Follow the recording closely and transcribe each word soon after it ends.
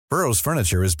Burrow's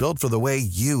furniture is built for the way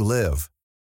you live.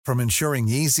 From ensuring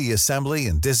easy assembly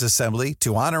and disassembly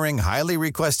to honoring highly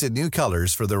requested new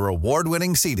colors for their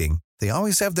award-winning seating, they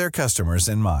always have their customers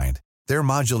in mind. Their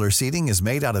modular seating is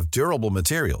made out of durable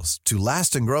materials to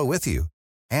last and grow with you.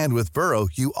 And with Burrow,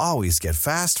 you always get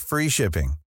fast, free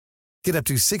shipping. Get up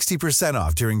to 60%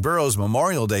 off during Burrow's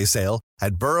Memorial Day sale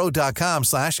at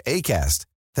burrow.com/ACAST.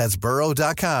 That's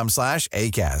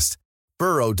burrow.com/ACAST.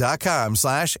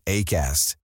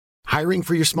 burrow.com/ACAST. Hiring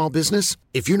for your small business?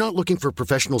 If you're not looking for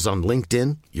professionals on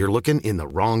LinkedIn, you're looking in the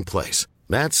wrong place.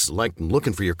 That's like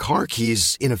looking for your car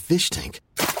keys in a fish tank.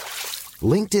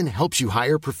 LinkedIn helps you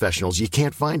hire professionals you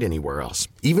can't find anywhere else,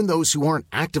 even those who aren't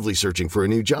actively searching for a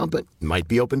new job but might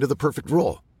be open to the perfect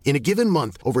role. In a given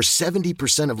month, over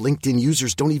 70% of LinkedIn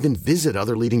users don't even visit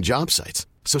other leading job sites.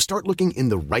 So start looking in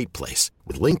the right place.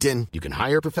 With LinkedIn, you can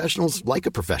hire professionals like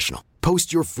a professional.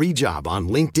 Post your free job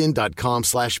on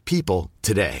linkedin.com/people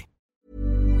today.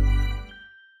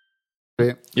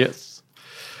 Yes.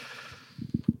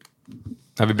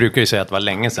 Ja, vi brukar ju säga att det var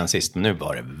länge sedan sist, men nu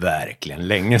var det verkligen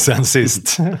länge sedan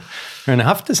sist. Hur har ni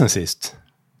haft det sedan sist?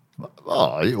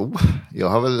 Ja, jo. Jag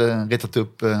har väl retat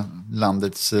upp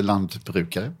landets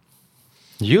lantbrukare.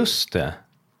 Just det.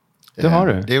 Det har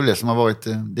du. Det är väl det som har varit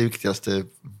det viktigaste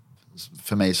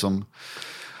för mig som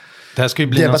det här ska ju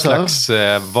bli debattör. Någon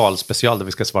slags valspecial där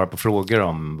vi ska svara på frågor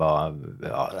om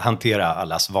hantera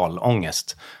allas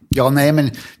valångest. Ja, nej,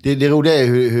 men det roliga är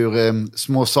hur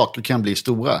små saker kan bli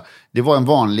stora. Det var en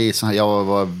vanlig, jag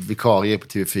var vikarie på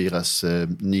TV4s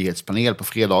nyhetspanel på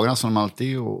fredagarna som de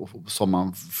alltid, och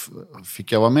sommaren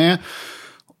fick jag vara med.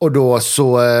 Och då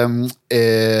så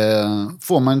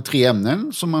får man 3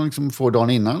 ämnen som man liksom får dagen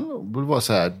innan. Och det var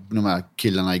så här, de här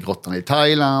killarna i grottan i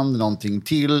Thailand, någonting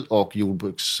till, och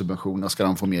jordbrukssubventioner, ska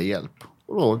de få mer hjälp.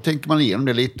 Och då tänker man igenom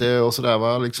det lite och sådär,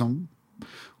 va, liksom.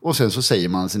 Och sen så säger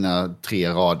man sina 3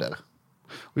 rader.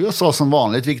 Och jag sa som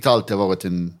vanligt, vilket alltid har varit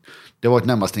det har varit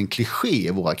närmast en kliché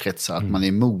i våra kretsar, att man är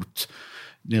emot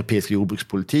den europeiska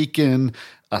jordbrukspolitiken,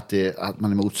 att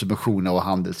man är emot subventioner och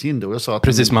handelshinder. Och jag sa att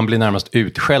precis, man blir närmast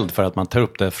utskälld för att man tar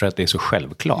upp det för att det är så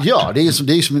självklart. Ja, det är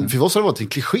som för oss har det varit en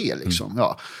kliché liksom.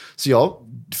 Ja. Så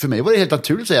för mig var det helt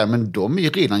naturligt att säga, men de är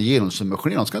redan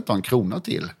genomsubventionerade, de ska inte ha en krona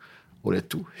till. Och det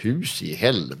tog hus i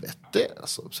helvete.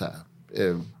 Alltså, så här,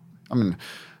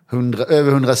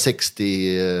 över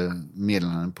 160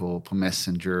 meddelanden på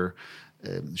Messenger,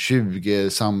 20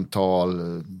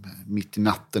 samtal mitt i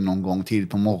natten någon gång tidigt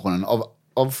på morgonen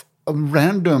av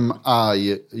random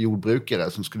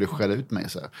jordbrukare som skulle skälla ut mig.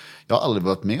 Så här. Jag har aldrig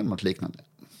varit med om något liknande.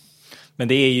 Men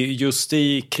det är ju just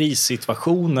i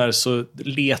krissituationer så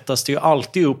letas det ju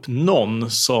alltid upp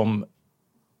någon som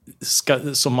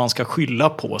man ska skylla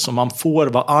på, som man får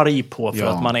vara arg på för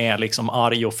att man är liksom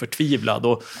arg och förtvivlad.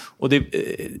 Och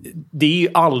det är ju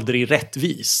aldrig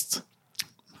rättvist.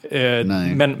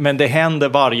 Men det händer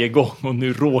varje gång, och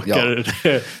nu råkar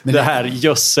det här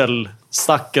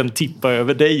gödselstacken tippa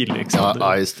över dig liksom.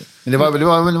 Ja, just det. Men det var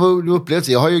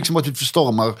upplevelse. Jag har ju liksom varit ut för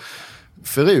stormar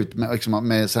förut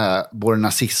med så här, både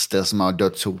nazister som har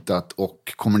dödshotat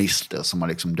och kommunister som har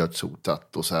liksom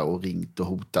dödshotat och så här, och ringt och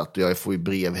hotat, och jag får ju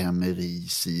brev hem med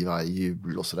ris i varje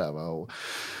jul och sådär, va.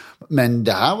 Men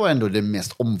det här var ändå det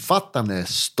mest omfattande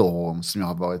storm som jag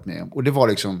har varit med om, och det var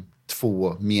liksom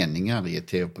 2 meningar i ett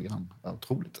tv-program.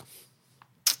 Otroligt.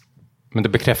 Men det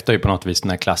bekräftar ju på något vis den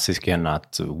här klassiken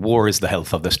att war is the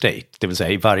health of the state. Det vill säga,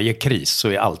 i varje kris så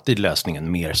är alltid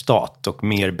lösningen mer stat och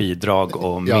mer bidrag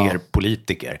och mer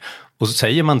politiker. Och så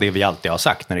säger man det vi alltid har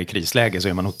sagt, när det är krisläge så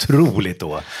är man otroligt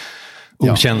då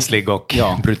okänslig och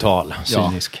brutal,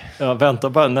 cynisk. Ja, vänta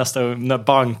bara när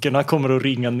bankerna kommer att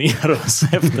ringa ner oss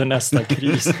efter nästa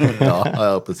kris.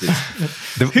 Ja, precis.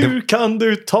 Hur kan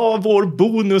du ta vår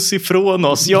bonus ifrån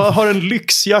oss? Jag har en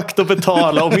lyxjakt att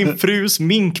betala och min frus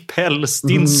minkpäls,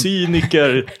 din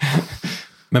cyniker.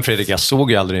 Men Fredrik, jag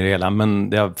såg ju aldrig det hela,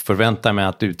 men jag förväntar mig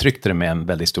att du uttryckte det med en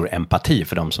väldigt stor empati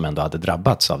för de som ändå hade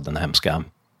drabbats av den hemska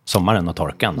sommaren och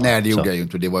torkan. Nej, det gjorde jag ju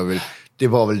inte. Det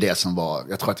var väl det som var,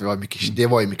 jag tror att det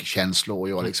var ju mycket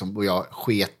känslor, och jag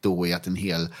sket då i att en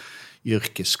hel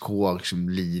yrkeskår liksom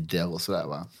lider och sådär,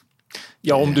 va.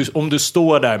 Ja, om du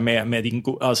står där med din,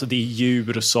 alltså det är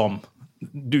djur som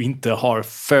du inte har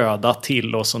föda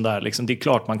till och sånt där, liksom, det är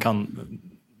klart man kan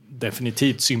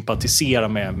definitivt sympatisera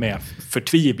med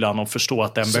förtvivlan och förstå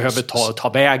att den behöver ta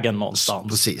vägen någonstans.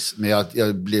 Precis, men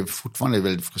jag blev fortfarande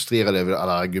väldigt frustrerad över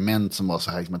alla argument som var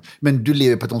så här. Men du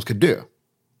lever på att de ska dö.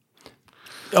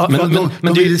 Ja,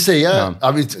 men det vill säga... Ja.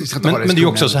 Ja, men det är ju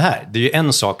också så här. Det är ju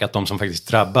en sak att de som faktiskt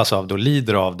drabbas av det och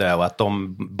lider av det och att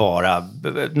de bara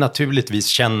naturligtvis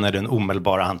känner den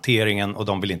omedelbara hanteringen och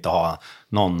de vill inte ha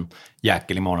någon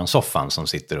jäkel i morgonsoffan som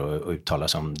sitter och uttalar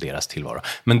sig om deras tillvaro.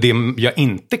 Men det jag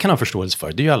inte kan ha förståelse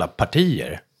för, det är ju alla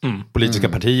partier. Politiska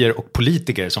partier och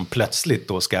politiker som plötsligt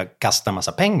då ska kasta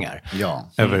massa pengar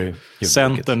över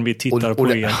Centern vi tittar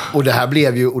på er. Och det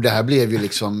här blev ju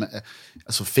liksom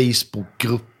alltså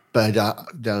Facebookgrupper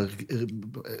där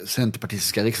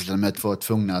centerpartistiska riksdagsledamöter var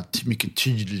tvungna att mycket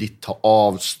tydligt ta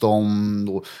avstånd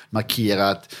och markera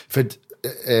att för att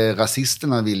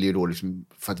rasisterna vill ju då liksom,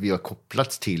 för att vi har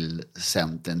kopplats till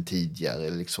Centern tidigare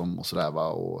liksom och sådär va,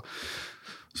 och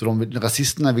så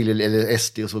rasisterna ville, eller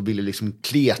SD och så ville liksom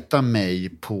kleta mig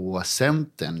på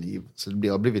Centern. Så det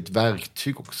har blivit ett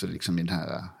verktyg också liksom i den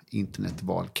här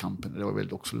internetvalkampen. Det var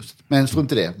väldigt också lustigt. Men tror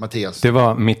inte det, Mattias? Det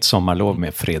var mitt sommarlov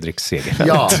med Fredrik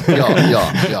Segerfeldt.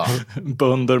 Ja.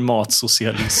 Bönder,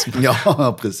 matsocialism.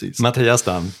 Ja, precis. Mattias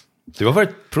då? Du har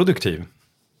varit produktiv.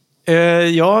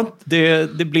 Ja,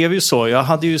 det blev ju så. Jag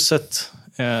hade ju sett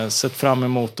fram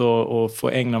emot att få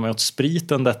ägna mig åt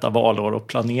spriten detta valår och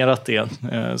planerat det.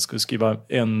 Jag skulle skriva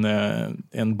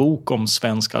en bok om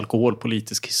svensk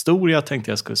alkoholpolitisk historia.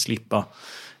 Tänkte jag skulle slippa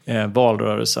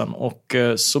valrörelsen. Och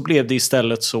så blev det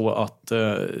istället så att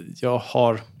jag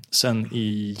har sen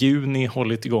i juni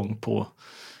hållit igång på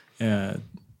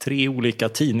 3 olika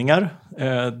tidningar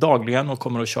dagligen och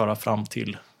kommer att köra fram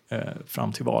till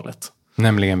valet.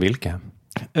 Nämligen vilka?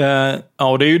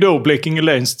 Ja, det är ju då Blekinge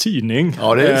Läns Tidning.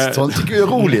 Ja, det är sånt tycker jag är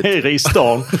roligt. Här i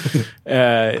stan.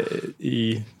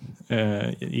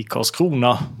 I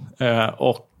Karlskrona.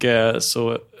 Och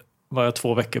så var jag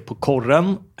 2 veckor på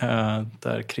Korren.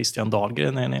 Där Christian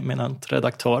Dahlgren är en eminent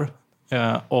redaktör.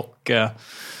 Och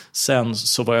sen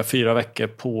så var jag 4 veckor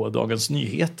på Dagens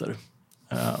Nyheter.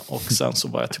 Och sen så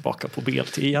var jag tillbaka på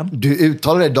BLT igen. Du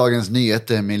uttalade Dagens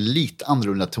Nyheter med lite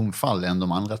annorlunda tonfall än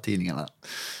de andra tidningarna.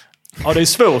 Ja, det är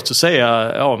svårt att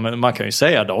säga. Ja, men man kan ju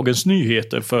säga Dagens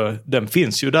Nyheter för den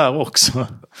finns ju där också.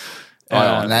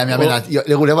 Nej, men jag menar att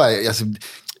det roliga var alltså,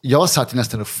 jag satt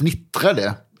nästan och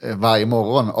fnittrade varje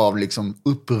morgon av liksom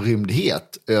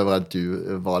upprymdhet över att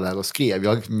du var där och skrev.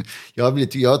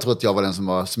 Jag tror att jag var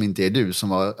den som inte är du, som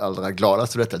var allra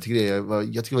gladast för detta. Jag tycker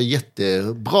det var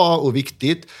jättebra och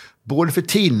viktigt, både för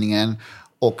tidningen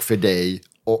och för dig.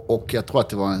 Och jag tror att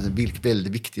det var en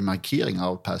väldigt viktig markering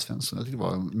av Per Svensson. Jag tycker det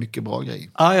var en mycket bra grej.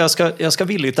 Ja, jag ska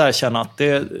villigt erkänna att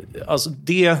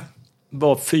det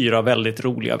var 4 väldigt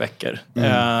roliga veckor.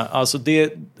 Alltså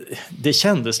det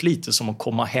kändes lite som att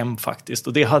komma hem faktiskt.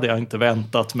 Och det hade jag inte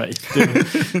väntat mig.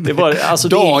 Det var, alltså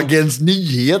Dagens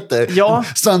Nyheter. Ja.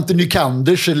 Svante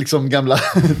Nykanders liksom gamla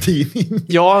tidning.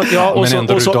 Ja, och men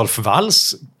ändå Rudolf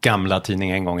Walls gamla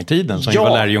tidning en gång i tiden som ju var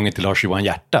lärjunge till Lars-Johan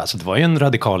Hjärta. Så det var ju en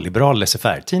radikal-liberal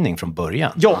laissez-faire-tidning från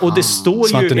början. Ja, och det står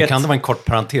Svante Nykander var en kort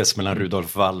parentes mellan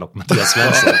Rudolf Wall och Mattias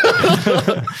Svensson.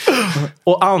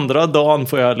 Och andra dagen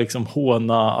får jag liksom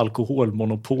håna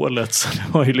alkoholmonopolet. Så det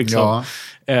var ju liksom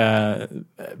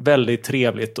väldigt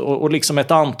trevligt. Och liksom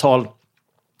ett antal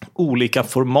olika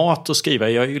format att skriva.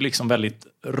 Jag är ju liksom väldigt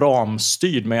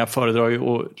ramstyrd, men jag föredrar ju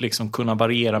att liksom kunna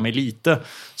variera mig lite.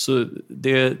 Så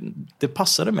det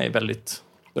passade mig väldigt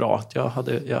bra. Jag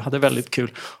hade väldigt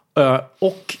kul.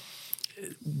 Och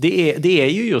det är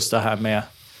ju just det här med,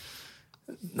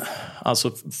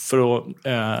 alltså för att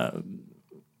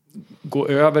gå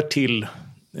över till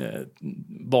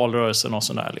valrörelsen och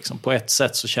sådär liksom. På ett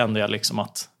sätt så kände jag liksom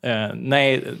att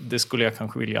nej, det skulle jag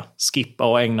kanske vilja skippa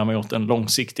och ägna mig åt den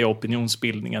långsiktiga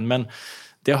opinionsbildningen, men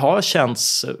det har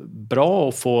känts bra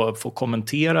att få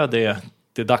kommentera det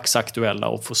dagsaktuella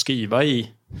och få skriva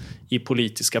i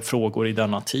politiska frågor i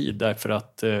denna tid, därför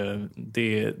att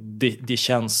det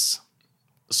känns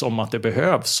som att det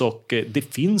behövs, och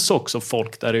det finns också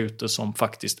folk där ute som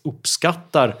faktiskt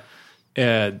uppskattar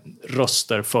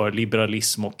röster för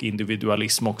liberalism och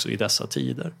individualism också i dessa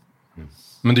tider.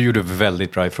 Men du gjorde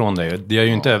väldigt bra ifrån dig. Jag är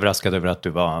ju inte överraskad över att du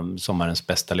var sommarens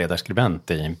bästa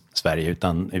ledarskribent i Sverige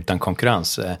utan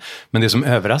konkurrens. Men det som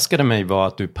överraskade mig var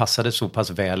att du passade så pass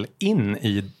väl in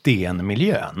i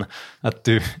DN-miljön. Att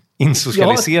du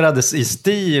insocialiserades i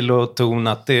stil och ton.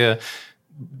 Att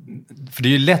för det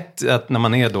är ju lätt att när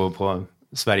man är då på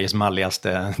Sveriges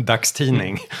malligaste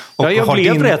dagstidning och jag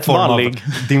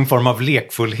har din form av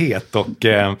lekfullhet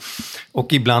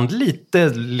och ibland lite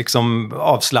liksom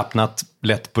avslappnat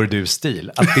lätt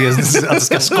Bourdieu-stil. Att det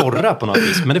ska skorra på något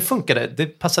vis. Men det funkade, det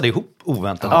passade ihop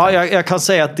oväntat. Ja, jag kan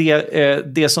säga att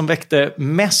det som väckte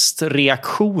mest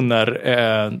reaktioner,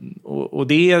 och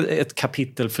det är ett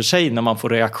kapitel för sig när man får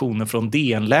reaktioner från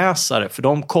DN-läsare, för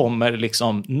de kommer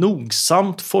liksom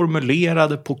nogsamt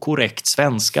formulerade på korrekt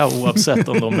svenska, oavsett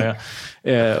om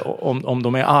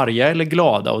de är arga eller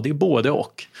glada, och det är både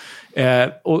och.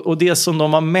 Och det som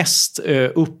de var mest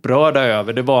upprörda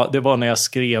över, det var när jag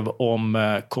skrev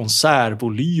om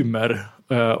konsertvolymer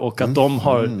och att de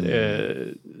har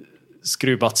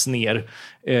skruvats ner.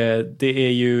 Det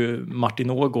är ju Martin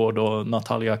Ågård och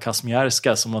Natalia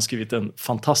Kazmierska som har skrivit en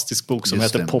fantastisk bok som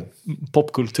heter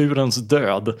Popkulturens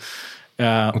död.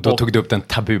 Och då tog du upp den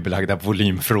tabubelagda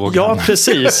volymfrågan. Ja,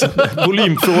 precis.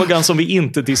 Volymfrågan som vi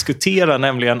inte diskuterar,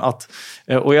 nämligen att,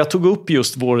 och jag tog upp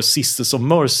just vår Sisters of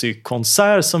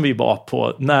Mercy-konsert som vi var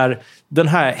på, när den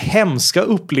här hemska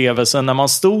upplevelsen när man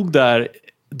stod där,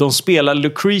 de spelade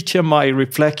Lucretia, My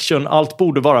Reflection, allt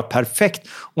borde vara perfekt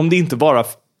om det inte var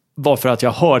för att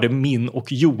jag hörde min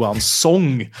och Johans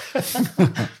sång.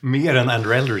 Mer än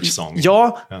Andrew Eldridge sång.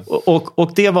 Ja,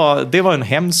 och det var en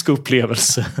hemsk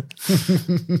upplevelse.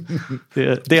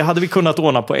 Det hade vi kunnat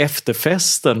ordna på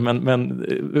efterfesten, men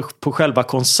på själva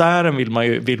konserten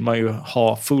vill man ju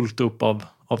ha fullt upp av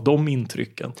de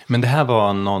intrycken. Men det här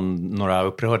var några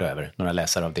upprörda över, några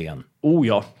läsare av DN? Oh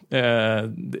ja,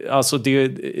 alltså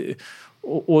det...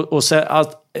 Och så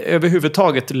att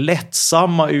överhuvudtaget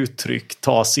lättsamma uttryck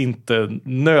tas inte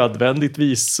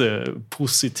nödvändigtvis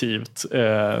positivt,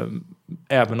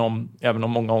 även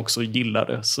om många också gillar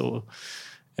det. Så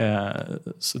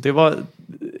det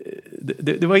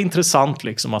var intressant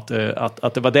liksom att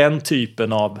det var den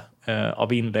typen av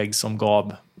inlägg som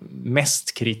gav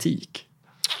mest kritik.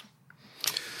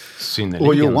 Synnerligen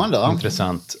och Johan då?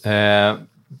 Intressant.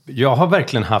 Jag har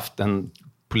verkligen haft en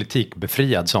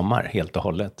politikbefriad sommar helt och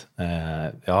hållet.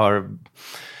 Jag har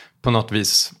på något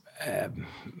vis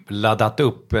laddat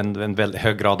upp en väldigt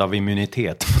hög grad av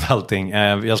immunitet mot allting.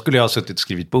 Jag skulle ha suttit och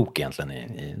skrivit bok egentligen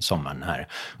i sommaren här.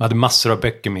 Jag hade massor av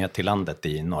böcker med till landet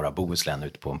i norra Bohuslän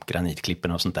ute på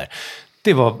granitklippen och sånt där.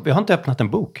 Jag har inte öppnat en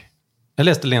bok. Jag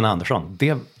läste Lena Andersson.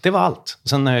 Det var allt.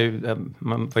 Sen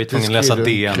man var ju tvungen att läsa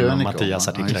DN och Mattias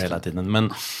artiklar hela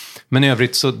tiden. Men i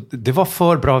övrigt så det var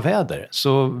för bra väder.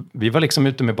 Så vi var liksom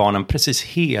ute med barnen precis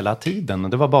hela tiden.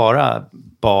 Och det var bara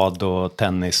bad och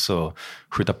tennis och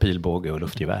skjuta pilbåge och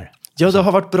luftgevär. Ja, det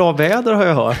har varit bra väder har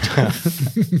jag hört.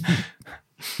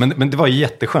 men det var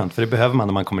jätteskönt, för det behöver man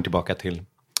när man kommer tillbaka till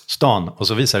stan. Och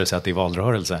så visar det sig att det är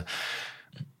valrörelse.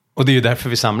 Och det är ju därför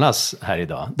vi samlas här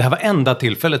idag. Det här var enda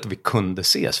tillfället vi kunde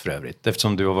ses för övrigt.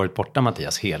 Eftersom du har varit borta,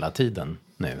 Mattias, hela tiden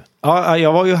nu. Ja,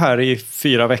 jag var ju här i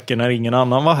 4 veckor när ingen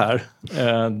annan var här.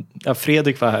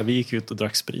 Fredrik var här, vi gick ut och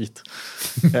drack sprit.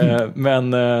 Men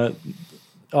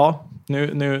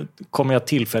nu kom jag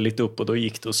tillfälligt upp och då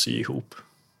gick det att sy ihop.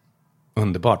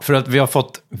 Underbart, för att vi har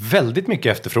fått väldigt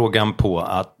mycket efterfrågan på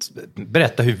att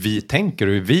berätta hur vi tänker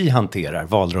och hur vi hanterar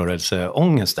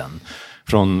valrörelseångesten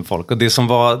från folk. Och det som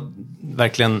var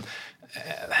verkligen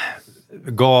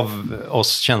gav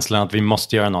oss känslan att vi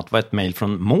måste göra något var ett mejl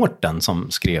från Mårten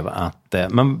som skrev att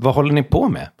men vad håller ni på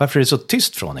med? Varför är det så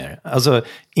tyst från er? Alltså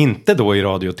inte då i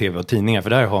radio, tv och tidningar, för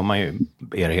där har man ju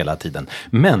er hela tiden.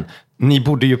 Men ni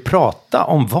borde ju prata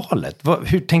om valet.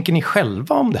 Hur tänker ni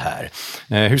själva om det här?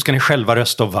 Hur ska ni själva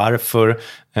rösta och varför?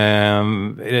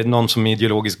 Är det någon som är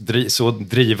ideologiskt så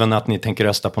driven att ni tänker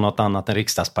rösta på något annat än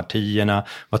riksdagspartierna?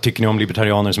 Vad tycker ni om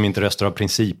libertarianer som inte röstar av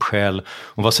principskäl?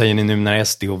 Och vad säger ni nu när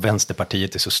SD och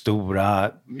Vänsterpartiet är så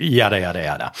stora?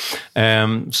 Jada.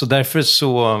 Så därför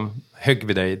så högg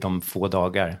vi dig de få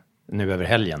dagar nu över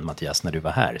helgen, Mattias, när du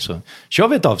var här. Så kör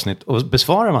vi ett avsnitt och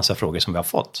besvarar en massa frågor som vi har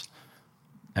fått.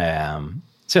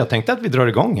 Så jag tänkte att vi drar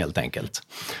igång helt enkelt.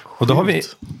 Och då har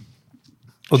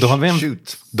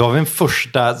vi en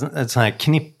första sån här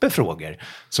knippe frågor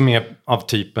som är av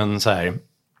typen så här,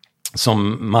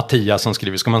 som Mattias som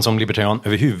skriver: ska man som libertarian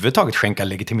överhuvudtaget skänka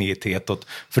legitimitet åt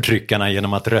förtryckarna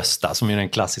genom att rösta, som är den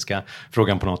klassiska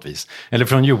frågan på något vis. Eller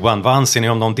från Johan: vad anser ni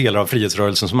om de delar av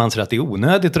frihetsrörelsen som anser att det är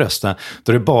onödigt rösta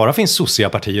då det bara finns sossiga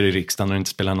partier i riksdagen och det inte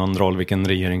spelar någon roll vilken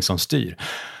regering som styr?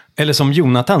 Eller som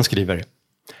Jonathan skriver: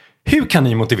 hur kan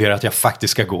ni motivera att jag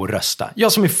faktiskt ska gå och rösta?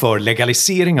 Jag som är för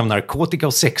legalisering av narkotika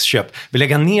och sexköp vill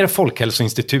lägga ner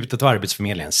Folkhälsoinstitutet och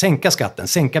Arbetsförmedlingen, sänka skatten,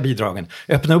 sänka bidragen,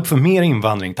 öppna upp för mer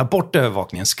invandring, ta bort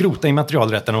övervakningen, skrota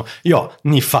immaterialrätten och ja,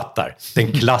 ni fattar.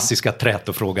 Den klassiska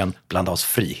trätofrågan bland oss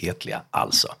frihetliga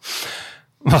alltså.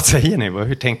 Vad säger ni?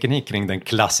 Hur tänker ni kring den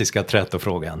klassiska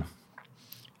trätofrågan?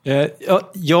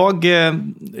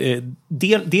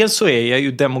 Dels så är jag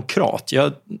ju demokrat.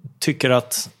 Jag tycker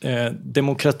att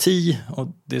demokrati, och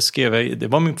det skrev jag, det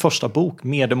var min första bok,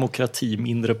 Mer demokrati,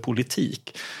 mindre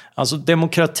politik. Alltså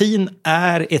demokratin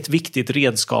är ett viktigt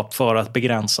redskap för att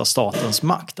begränsa statens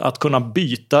makt. Att kunna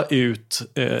byta ut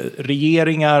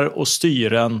regeringar och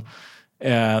styren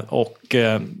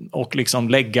och liksom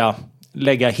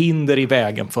lägga hinder i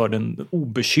vägen för den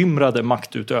obekymrade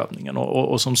maktutövningen.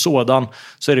 Och som sådan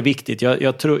så är det viktigt.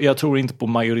 Jag tror inte på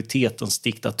majoritetens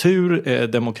diktatur.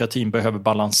 Demokratin behöver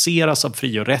balanseras av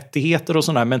fri- och rättigheter och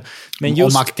sådär. Men just,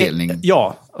 och maktdelning.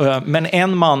 Ja, men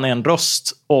en man, en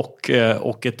röst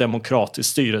och ett demokratiskt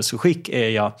styrelseskick är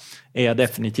jag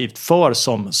definitivt för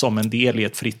som en del i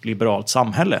ett fritt liberalt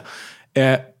samhälle.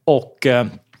 Och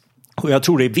jag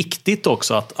tror det är viktigt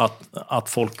också att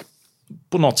folk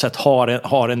på något sätt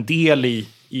har en del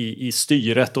i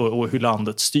styret och hur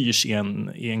landet styrs i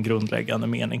en grundläggande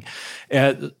mening.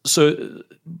 Så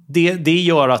det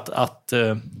gör att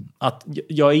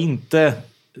jag är inte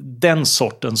den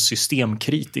sortens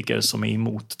systemkritiker som är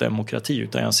emot demokrati,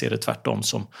 utan jag ser det tvärtom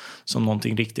som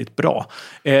någonting riktigt bra.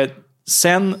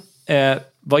 Sen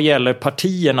vad gäller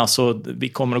partierna, så vi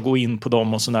kommer att gå in på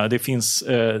dem och sådär. Det finns,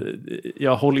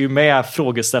 jag håller ju med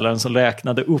frågeställaren som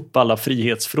räknade upp alla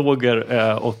frihetsfrågor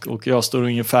och jag står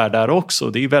ungefär där också.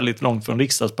 Det är väldigt långt från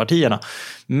riksdagspartierna.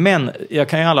 Men jag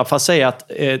kan i alla fall säga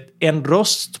att en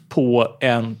röst på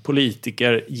en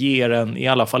politiker ger en, i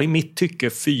alla fall i mitt tycke,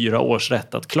 4 års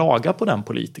rätt att klaga på den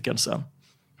politikern sen.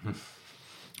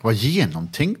 Vad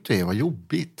genomtänkt det är, vad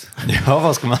jobbigt. Ja,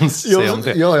 vad ska man säga om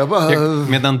det? Ja,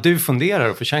 Medan du funderar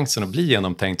och får chansen att bli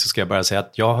genomtänkt, så ska jag bara säga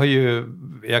att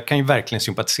jag kan ju verkligen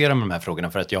sympatisera med de här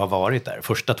frågorna, för att jag har varit där.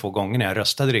 Första 2 gångerna jag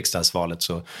röstade i riksdagsvalet,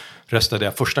 så röstade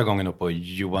jag första gången på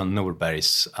Johan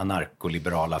Norbergs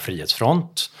anarkoliberala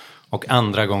frihetsfront, och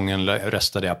andra gången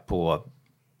röstade jag på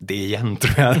det igen,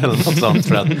 tror jag, eller något sånt,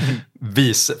 för att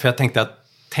visa, för jag tänkte att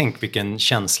tänk vilken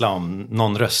känsla om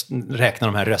någon räknar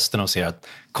de här rösterna och ser att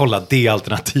kolla, det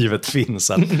alternativet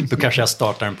finns. Att då kanske jag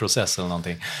startar en process eller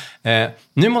någonting.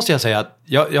 Nu måste jag säga att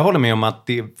jag håller med om att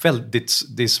det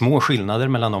är små skillnader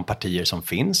mellan de partier som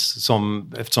finns.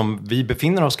 Eftersom vi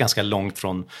befinner oss ganska långt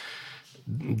från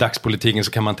dagspolitiken,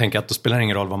 så kan man tänka att då spelar det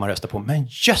ingen roll vad man röstar på. Men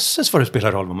jösses vad det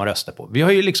spelar roll vad man röstar på. Vi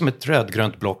har ju liksom ett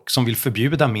rödgrönt block som vill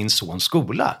förbjuda min sons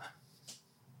skola.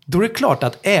 Då är det klart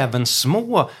att även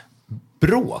små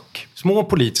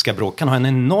politiska bråk kan ha en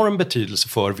enorm betydelse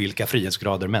för vilka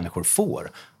frihetsgrader människor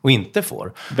får och inte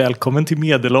får. Välkommen till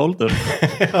medelåldern.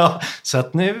 Ja, så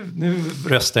att nu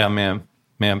röstar jag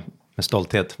med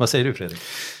stolthet. Vad säger du, Fredrik?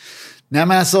 Nej,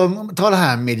 men alltså, ta det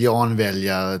här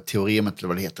medianväljarteoremet, eller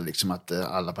vad det heter, liksom, att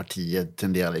alla partier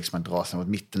tenderar liksom att dra sig mot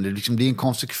mitten. Det är en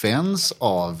konsekvens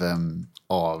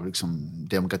av liksom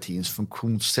demokratins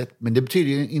funktionssätt. Men det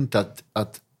betyder ju inte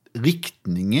att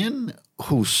riktningen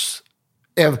hos...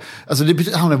 Alltså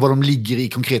det handlar om var de ligger i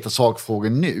konkreta sakfrågor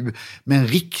nu. Men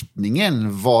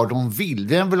riktningen, vad de vill.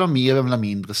 Vem vill ha mer, vem vill ha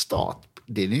mindre stat?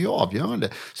 Det är ju avgörande.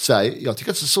 Jag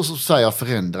tycker att så som Sverige har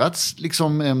förändrats,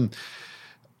 liksom...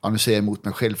 nu säger jag emot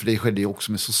mig själv, för det skedde ju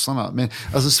också med sossarna. Men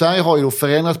alltså, Sverige har ju då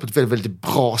förändrats på ett väldigt, väldigt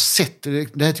bra sätt.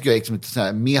 Det här tycker jag är liksom ett sånt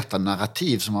här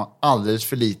metanarrativ som har alldeles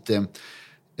för lite...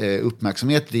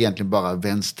 uppmärksamhet. Det är egentligen bara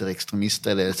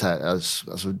vänsterextremister eller så här, alltså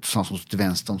sådana som till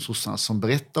vänster om sossarna som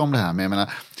berättar om det här. Men jag menar,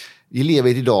 vi lever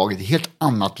idag i ett helt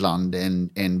annat land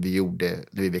än vi gjorde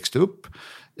när vi växte upp.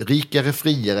 Rikare,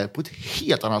 friare på ett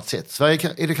helt annat sätt.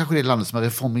 Sverige är det kanske det landet som har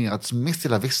reformerats mest i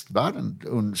hela västvärlden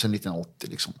sedan 1980.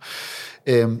 Liksom.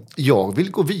 Jag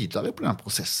vill gå vidare på den här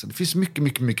processen. Det finns mycket,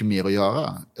 mycket, mycket mer att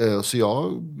göra. Så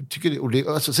jag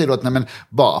tycker alltså säger du att nej, men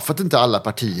bara för att inte alla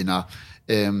partierna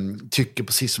tycker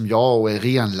precis som jag och är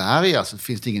renläriga, så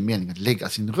finns det ingen mening att lägga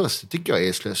sin röst. Det tycker jag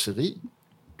är slöseri.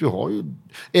 Du har ju,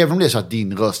 även om det är så att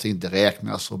din röst inte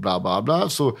räknas och bla bla bla,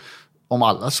 så om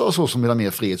alla sa så som vill ha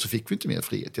mer frihet, så fick vi inte mer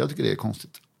frihet. Jag tycker det är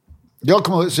konstigt. Jag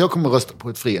kommer rösta på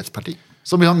ett frihetsparti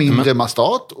som vill ha mindre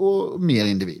stat och mer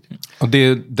individ. Och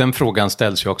den frågan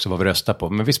ställs ju också vad vi röstar på.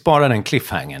 Men vi sparar den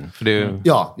cliffhangern. För det,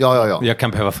 ja. Jag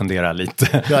kan behöva fundera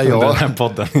lite under den här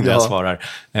podden innan jag svarar.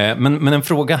 Men en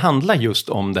fråga handlar just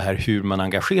om det här hur man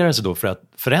engagerar sig då för att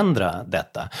förändra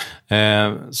detta.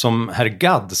 Som herr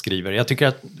Gadd skriver. Jag tycker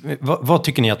att, vad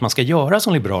tycker ni att man ska göra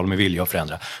som liberal med vilja att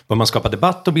förändra? Bör man skapa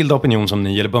debatt och bilda opinion som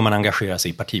ni, eller bör man engagera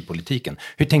sig i partipolitiken?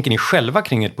 Hur tänker ni själva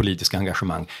kring ett politiskt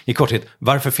engagemang? I korthet,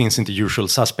 varför finns inte Usual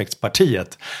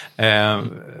Suspects-partiet?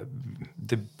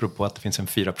 Det beror på att det finns en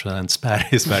 4% spärr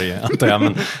i Sverige, antar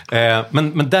jag.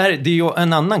 Men där, det är ju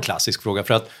en annan klassisk fråga.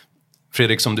 För att,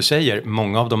 Fredrik, som du säger,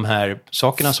 många av de här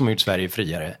sakerna som har gjort Sverige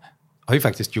friare har ju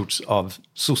faktiskt gjorts av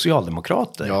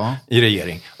socialdemokrater i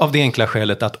regering. Av det enkla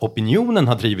skälet att opinionen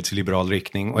har drivits i liberal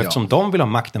riktning. Och eftersom de vill ha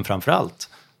makten framför allt,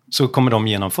 så kommer de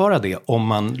genomföra det om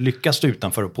man lyckas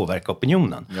utanför att påverka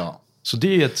opinionen. Ja. Så det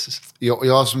är ju ett...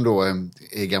 Jag som då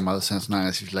är gammal Svenskt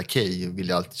Näringslivs lakej vill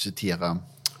jag alltid citera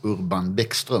Urban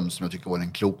Bäckström, som jag tycker var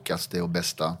den klokaste och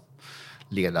bästa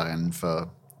ledaren för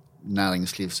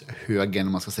näringslivshögen,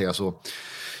 om man ska säga så,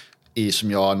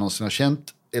 som jag någonsin har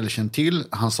känt till.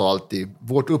 Han sa alltid: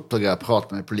 vårt uppdrag är att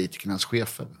prata med politikernas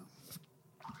chefer.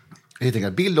 Helt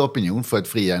enkelt bilda opinion för ett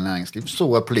friare näringsliv,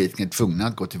 så att politikerna är tvungna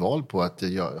att gå till val på att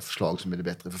göra förslag som är det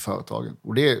bättre för företagen.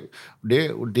 Och det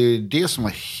är det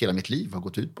som hela mitt liv har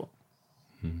gått ut på.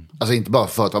 Alltså inte bara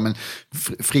för företag, men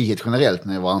frihet generellt.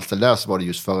 När jag var anställd där så var det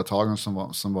just företagen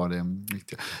som var det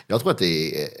viktiga. Jag tror att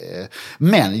det är...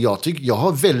 Men jag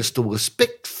har väldigt stor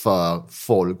respekt för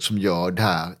folk som gör det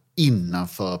här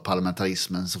innanför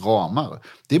parlamentarismens ramar.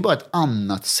 Det är bara ett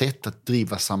annat sätt att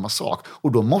driva samma sak.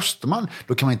 Och då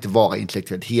kan man inte vara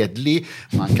intellektuellt hedlig.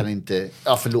 Man kan inte...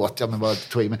 Ja, förlåt, jag bara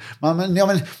tog i mig.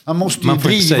 Man måste ju man får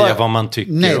driva... inte säga vad man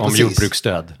tycker om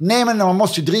jordbruksstöd. Nej, men man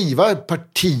måste ju driva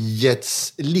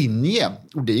partiets linje.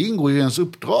 Och det ingår ju i ens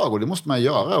uppdrag, och det måste man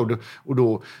göra.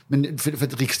 Men för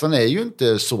att riksdagen är ju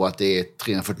inte så att det är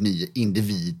 349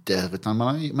 individer, utan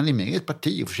man är med i ett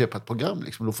parti och får köpa ett program.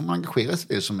 Liksom. Då får man engagera sig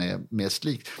i det som är mest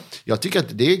likt. Jag tycker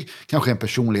att det är kanske en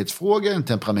personlighetsfråga, en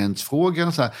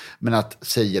temperamentsfråga, så här, men att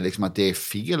säga liksom att det är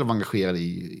fel att vara engagerad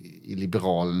i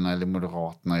Liberalerna eller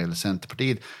Moderaterna eller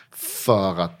Centerpartiet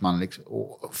för att man liksom,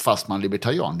 fast man är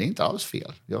libertarian, det är inte alls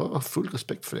fel. Jag har full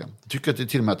respekt för det. Jag tycker att det är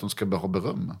till och med att de ska ha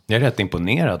beröm. Jag är rätt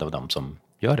imponerad av dem som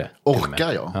gör det.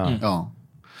 Orkar jag? Ja.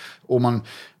 Och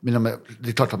det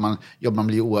är klart att man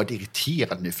blir oerhört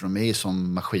irriterad nu, för de är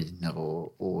som maskiner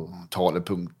och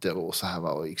talepunkter och så här,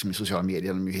 och liksom i sociala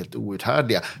medier de är ju helt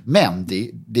outhärdliga. Men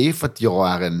det är för att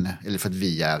för att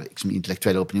vi är liksom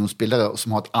intellektuella opinionsbildare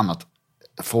som har ett annat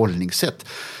förhållningssätt.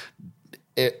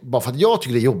 Bara för att jag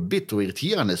tycker det är jobbigt och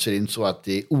irriterande, så är det inte så att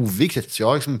det är oviktigt. Så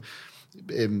jag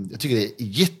tycker det är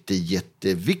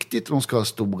jätteviktigt, och de ska ha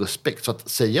stor respekt. Så att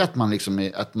säga att man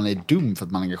är dum för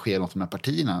att man engagerar något av de här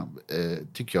partierna,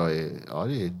 tycker jag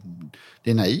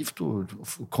det är naivt och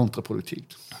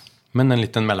kontraproduktivt. Men en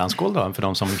liten mellanskål då, för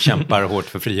de som kämpar hårt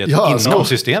för frihet inom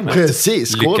systemet.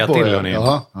 Precis, lycka till, hörni.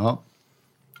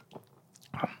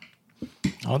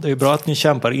 Ja, det är bra att ni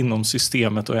kämpar inom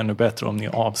systemet, och ännu bättre om ni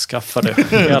avskaffar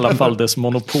det. I alla fall dess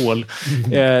monopol.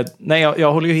 Nej,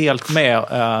 jag håller ju helt med.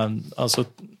 Alltså,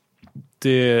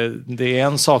 det är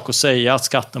en sak att säga att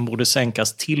skatten borde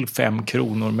sänkas till 5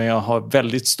 kronor, men jag har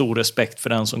väldigt stor respekt för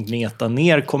den som gnetar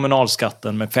ner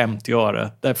kommunalskatten med 50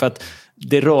 öre. Därför att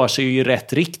det rör sig i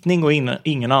rätt riktning, och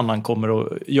ingen annan kommer att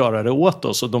göra det åt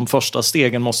oss. Och de första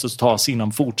stegen måste tas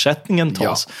innan fortsättningen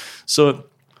tas. Ja. Så...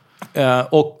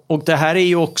 Och det här är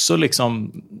ju också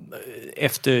liksom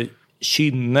efter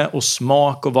kynne och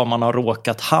smak och vad man har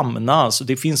råkat hamna. Alltså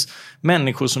det finns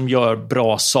människor som gör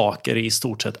bra saker i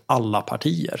stort sett alla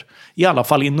partier. I alla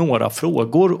fall i några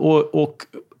frågor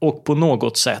och på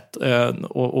något sätt.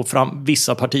 Och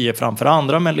vissa partier framför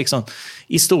andra, men liksom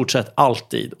i stort sett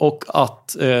alltid. Och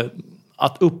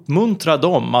att uppmuntra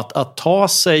dem att ta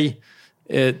sig...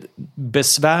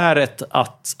 besväret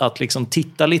att liksom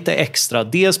titta lite extra,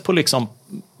 dels på liksom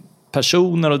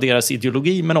personer och deras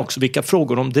ideologi, men också vilka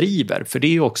frågor de driver, för det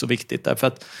är ju också viktigt därför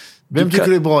att vem tycker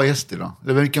du är bra i SD då?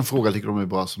 Eller vilken fråga tycker de är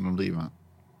bra som de driver?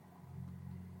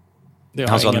 Det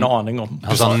har jag ingen aning om.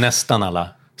 Han sa nästan alla.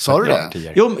 Sa du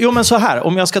det? Jo, men så här,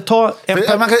 om jag ska ta...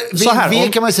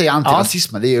 kan man säga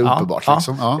antirasism, det är ju uppenbart.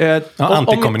 Liksom.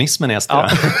 Antikommunismen är SD.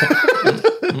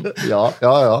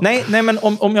 Ja. Nej, men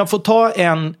om jag får ta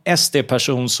en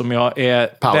SD-person som jag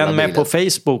är vän med på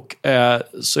Facebook,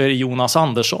 så är det Jonas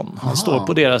Andersson. Han står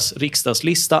på deras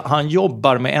riksdagslista. Han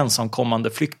jobbar med ensamkommande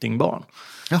flyktingbarn.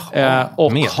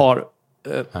 Och har...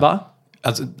 Va?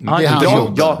 Alltså,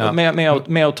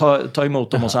 med att ta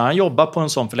emot dem och så. Han jobbar på en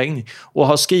sån förläggning och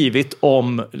har skrivit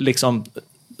om liksom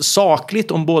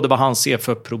sakligt om både vad han ser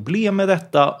för problem med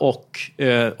detta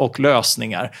och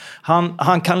lösningar.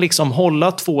 Han kan liksom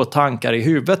hålla 2 tankar i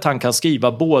huvudet. Han kan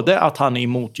skriva både att han är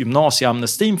emot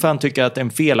gymnasieamnestin för han tycker att det är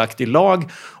en felaktig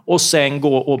lag, och sen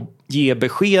gå och ge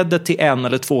beskedet till 1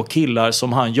 eller 2 killar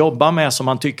som han jobbar med, som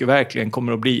han tycker verkligen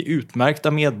kommer att bli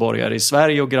utmärkta medborgare i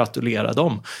Sverige, och gratulera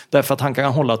dem. Därför att han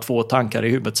kan hålla 2 tankar i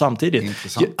huvudet samtidigt.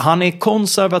 Intressant. Han är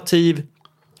konservativ.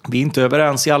 Vi är inte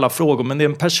överens i alla frågor, men det är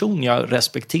en person jag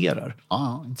respekterar.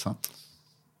 Ja, intressant.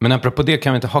 Men apropå det,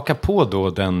 kan vi inte haka på då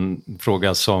den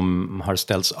fråga som har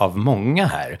ställts av många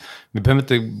här. Vi behöver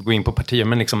inte gå in på partier,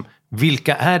 men liksom,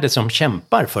 vilka är det som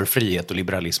kämpar för frihet och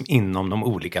liberalism inom de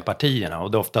olika partierna?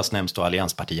 Och det oftast nämns då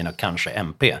allianspartierna, kanske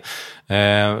MP.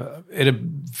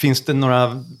 Finns det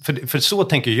några... För så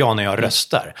tänker jag när jag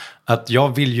röstar. Att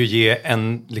jag vill ju ge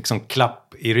en liksom,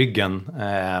 klapp i ryggen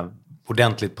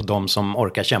ordentligt på de som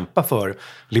orkar kämpa för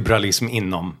liberalism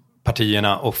inom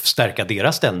partierna och stärka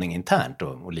deras ställning internt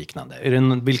och liknande.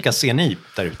 Vilka ser ni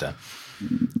där ute?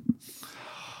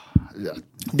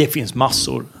 Det finns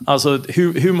massor. Alltså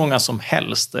hur många som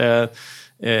helst.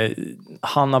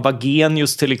 Hanna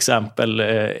Wagenius till exempel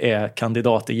är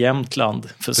kandidat i Jämtland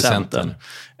för Centern.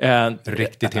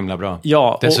 Riktigt himla bra.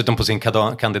 Ja, dessutom på sin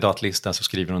kandidatlista så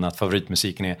skriver hon att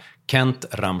favoritmusiken är Kent,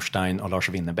 Rammstein och Lars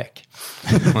Winnerbäck.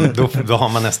 då har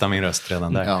man nästan min röst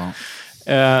redan där. Ja.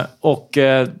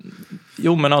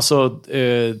 Jo, men alltså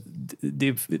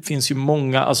det finns ju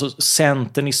många, alltså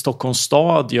Centern i Stockholms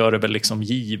stad gör det väl liksom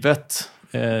givet.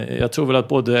 Jag tror väl att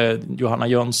både Johanna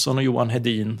Jönsson och Johan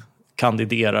Hedin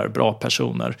kandiderar, bra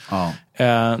personer. Ja.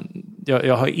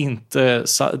 Jag har inte...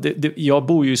 jag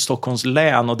bor ju i Stockholms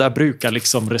län och där brukar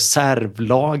liksom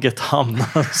reservlaget hamna.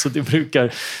 Så det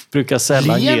brukar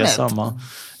sällan ge samma...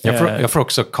 Jag får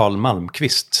också Karl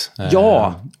Malmqvist.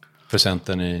 För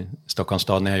Centern i Stockholms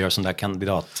stad när jag gör sån där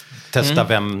kandidat. Testa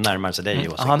vem närmar sig dig.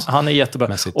 Han är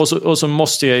jättebra. Och så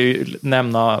måste jag ju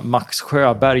nämna Max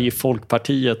Sjöberg i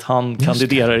Folkpartiet. Han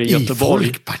kandiderar i Göteborg. I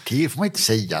Folkpartiet får man inte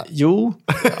säga. Jo,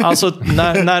 alltså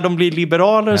när de blir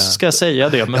liberaler så ska jag säga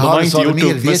det. Men de har inte gjort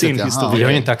upp med sin historia. Vi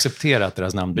har ju inte accepterat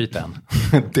deras namnbyte än.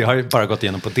 Det har ju bara gått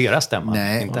igenom på deras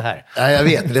stämma, inte här. Nej, jag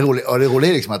vet. Det roliga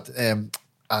är liksom att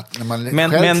när man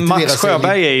men Max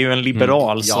Sjöberg är ju en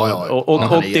liberal.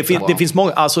 Och det finns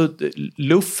många, alltså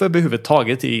Luffe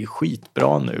överhuvudtaget är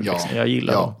skitbra nu. Liksom. Jag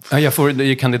gillar dem. Ja, jag får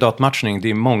i kandidatmatchning, det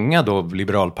är många då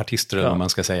liberalpartister, om man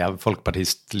ska säga,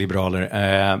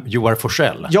 folkpartist-liberaler. Joar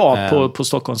Forsell. Ja, på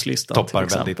Stockholmslistan. Toppar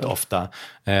väldigt ofta.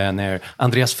 När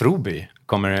Andreas Froby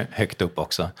kommer högt upp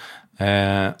också.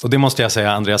 Och det måste jag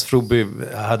säga, Andreas Froby,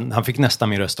 han fick nästan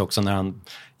min röst också när han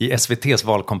i SVT:s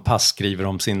valkompass skriver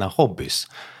om sina hobbys.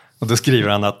 Och då skriver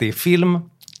han att det är film,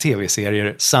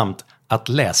 tv-serier samt att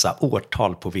läsa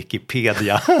årtal på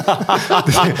Wikipedia.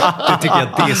 det tycker jag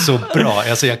det är så bra.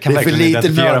 Alltså jag kan verkligen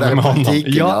identifiera mig med honom.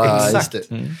 Ja, exakt.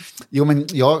 Jo, men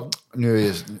jag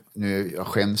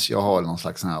skäms, jag har någon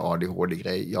slags sån här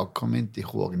ADHD-grej. Jag kommer inte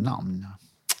ihåg namn.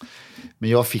 Men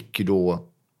jag fick ju då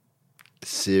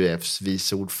CUFs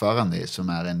vice ordförande som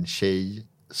är en tjej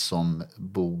som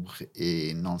bor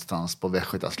någonstans på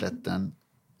Västgötaslätten.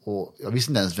 Och jag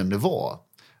visste inte ens vem det var.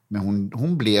 Men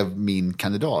hon blev min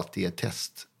kandidat i ett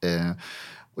test.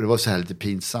 Och det var så här lite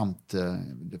pinsamt.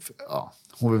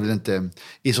 Hon vill väl inte...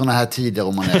 I såna här tider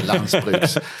om man är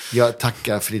landsbruks. Jag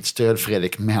tackar för ditt stöd,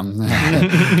 Fredrik. Men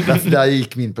där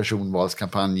gick min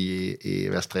personvalskampanj i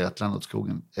Västra Götaland åt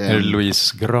skogen. Är det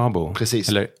Louise Grabo? Precis.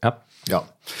 Eller, ja.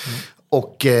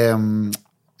 Och...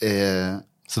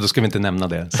 så då ska vi inte nämna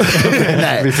det.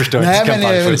 Nej. Vi förstör inte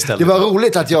kampanj för istället. Det var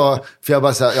roligt att jag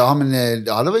bara sa,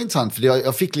 det var intressant. För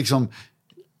jag fick liksom...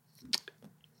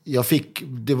 Jag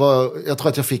tror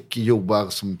att jag fick Joar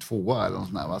som 2:a eller något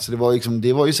sånt där, va? Så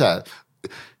det var ju så här.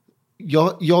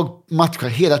 Jag matchar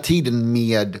hela tiden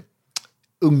med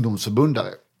ungdomsförbundare.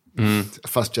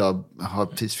 Fast jag har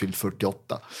precis fyllt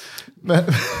 48.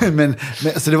 Men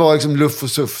så det var liksom luff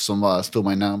och suff som stod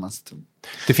mig närmast.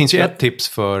 Det finns ju ett tips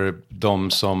för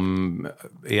de som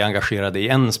är engagerade i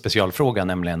en specialfråga,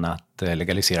 nämligen att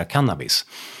legalisera cannabis.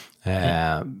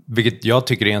 Vilket jag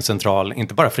tycker är en central,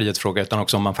 inte bara frihetsfråga utan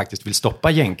också om man faktiskt vill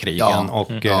stoppa gängkrigen och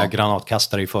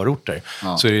granatkastare i förorter,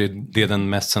 så är det den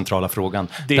mest centrala frågan.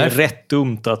 Det är rätt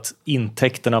dumt att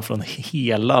intäkterna från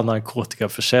hela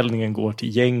narkotikaförsäljningen går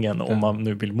till gängen om man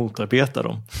nu vill motarbeta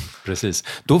dem. Precis.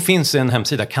 Då finns en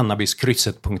hemsida,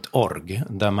 cannabiskrysset.org,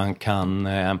 där man kan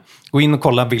gå in och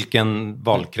kolla vilken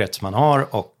valkrets man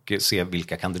har och se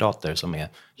vilka kandidater som är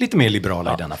lite mer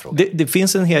liberala i denna fråga. Det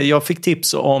finns jag fick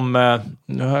tips om,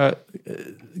 nu har jag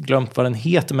glömt vad den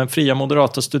heter, men Fria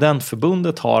Moderata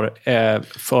Studentförbundet har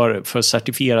för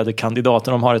certifierade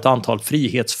kandidater, de har ett antal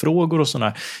frihetsfrågor och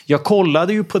sådär. Jag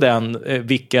kollade ju på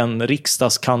vilken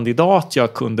riksdagskandidat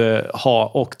jag kunde ha,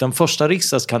 och den första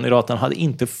riksdagskandidaten hade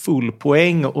inte full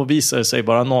poäng och visade sig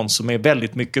vara någon som är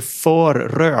väldigt mycket för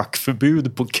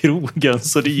rökförbud på krogen,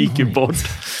 så det gick ju bort.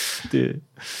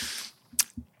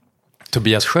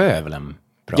 Tobias Sjö är väl en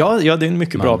bra... Ja, det är en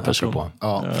mycket bra person.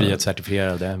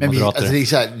 Frihetscertifierade men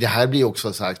moderater. det här blir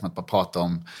också så här, att man pratar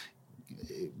om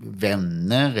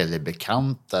vänner eller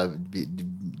bekanta.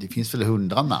 Det finns väl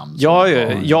 100 namn?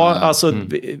 Alltså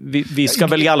vi ska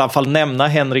väl i alla fall nämna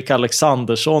Henrik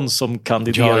Alexandersson som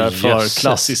kandiderar för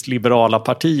klassiskt liberala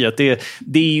partiet.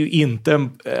 Det är ju inte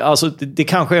det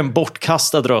kanske är en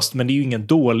bortkastad röst, men det är ju ingen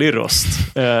dålig röst.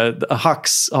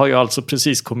 Hax har ju alltså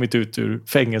precis kommit ut ur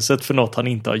fängelset för något han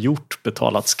inte har gjort,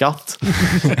 betalat skatt.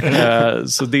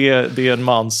 Så det är en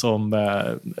man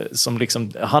som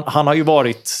liksom, han har ju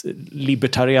varit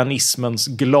libertarianismens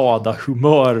glada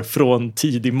humör från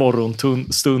tidig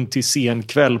morgonstund till sen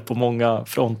kväll på många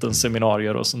frontens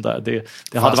seminarier och sånt där.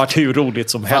 Det hade varit hur roligt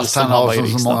som helst. Fast han har som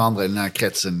så många andra i den här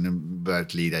kretsen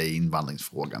börjat lida i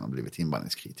invandringsfrågan och blivit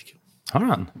invandringskritiker. Har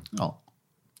han?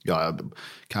 Ja,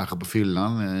 kanske på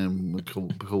fyllan,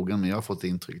 på krogen, men jag har fått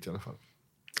intryck i alla fall.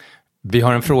 Vi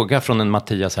har en fråga från en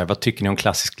Mattias här. Vad tycker ni om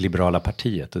klassiskt liberala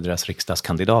partiet och deras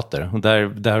riksdagskandidater? Och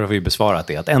där har vi besvarat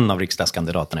det, att en av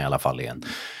riksdagskandidaterna i alla fall är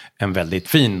en väldigt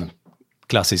fin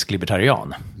klassisk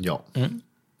libertarian. Ja.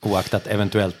 Oaktat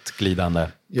eventuellt glidande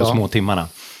på små timmarna.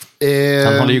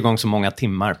 Han håller ju igång så många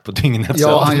timmar på dygnet.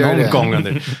 Ja, han gör någon gång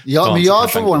under men jag är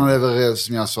förvånad över,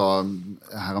 som jag sa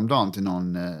häromdagen till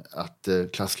någon, att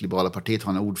klassliberala partiet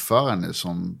har en ordförande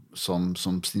som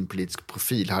sin politiska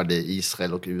profil hade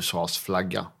Israel och USAs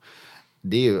flagga.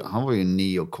 Han var ju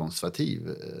neokonservativ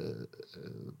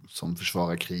som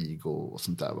försvarar krig och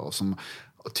sånt där.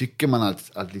 Och tycker man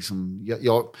att liksom,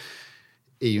 jag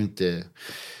är ju inte...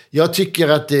 Jag tycker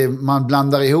att man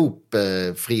blandar ihop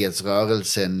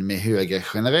fredsrörelsen med höger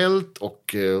generellt, och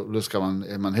då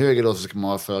är man höger då, så ska man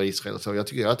vara för Israel. Så jag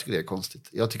tycker det är konstigt.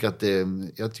 Jag tycker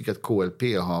att KLP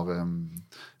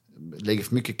lägger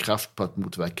för mycket kraft på att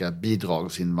motverka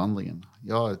bidragsinvandringen.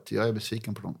 Jag är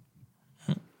besviken på dem.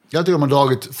 Jag tycker de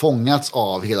har fångats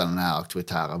av hela den här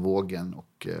auktoritära vågen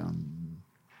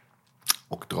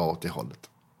och drar åt det hållet.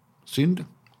 Synd.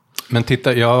 Men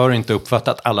titta, jag har inte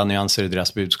uppfattat alla nyanser i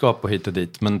deras budskap och hit och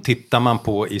dit. Men tittar man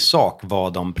på i sak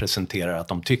vad de presenterar att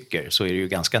de tycker, så är det ju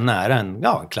ganska nära en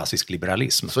klassisk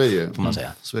liberalism. Så är det ju. Får man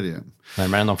säga. Så är det ju.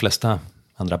 Närmare än de flesta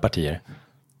andra partier.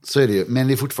 Så är det ju. Men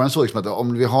det är fortfarande så liksom att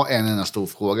om vi har en enda stor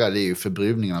fråga, det är ju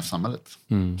förbrukningen av samhället.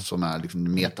 Som är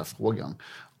liksom metafrågan.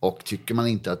 Och tycker man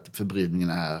inte att förbrukningen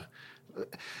är...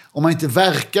 Om man inte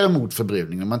verkar mot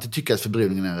förbrukningen, om man inte tycker att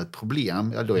förbrukningen är ett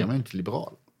problem, då är man ju inte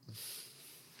liberal.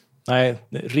 Nej,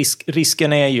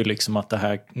 risken är ju liksom att det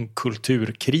här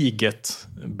kulturkriget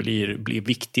blir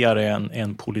viktigare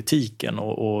än politiken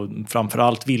och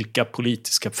framförallt vilka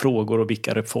politiska frågor och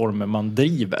vilka reformer man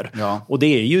driver. Ja. Och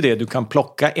det är ju det, du kan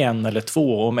plocka en eller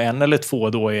två, om en eller två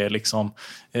då är liksom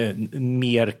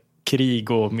mer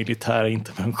krig och militära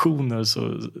interventioner,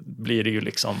 så blir det ju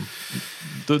liksom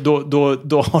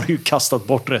då har du ju kastat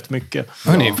bort rätt mycket.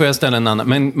 Hörrni, får jag ställa en annan,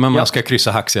 men man ska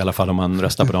kryssa Hax i alla fall om man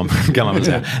röstar på dem, kan man väl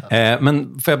säga.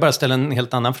 Men får jag bara ställa en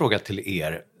helt annan fråga till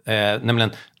er,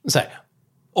 nämligen så här,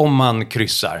 om man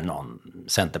kryssar någon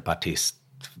centerpartist,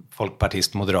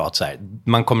 folkpartist, moderat, så här,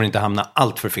 man kommer inte hamna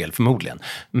allt för fel förmodligen.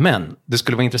 Men det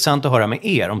skulle vara intressant att höra med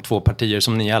er om två partier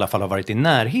som ni i alla fall har varit i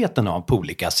närheten av på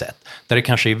olika sätt. Där det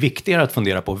kanske är viktigare att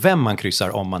fundera på vem man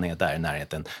kryssar om man är där i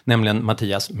närheten. Nämligen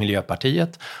Mattias,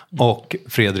 Miljöpartiet, och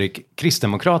Fredrik,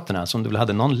 Kristdemokraterna, som du väl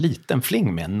hade någon liten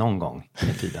fling med någon gång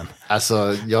i tiden.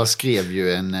 Alltså, jag skrev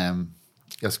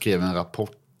en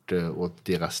rapport åt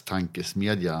deras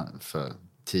tankesmedja för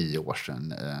 10 år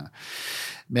sedan.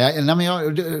 Men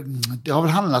det har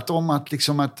väl handlat om att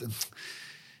liksom att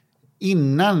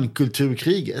innan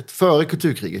kulturkriget, före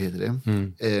kulturkriget heter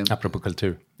det. Apropå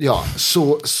kultur. Ja,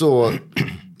 så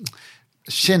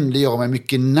kände jag mig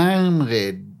mycket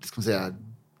närmare, ska man säga,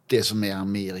 det som är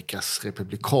Amerikas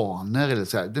republikaner, eller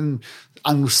så här, den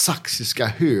anglosaxiska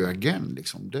högern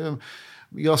liksom.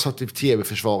 Jag satt i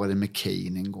tv-försvarade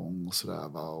McCain en gång och sådär.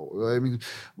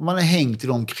 Man har hängt i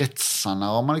de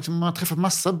kretsarna och man har träffat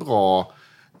massa bra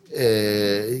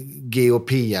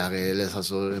GOP-are, eller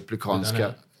alltså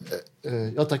republikanska.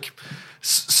 Ja, tack.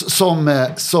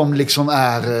 Som liksom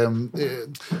är...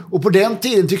 och på den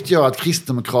tiden tyckte jag att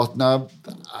Kristdemokraterna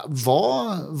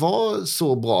var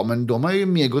så bra, men de har ju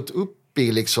mer gått upp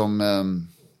i liksom...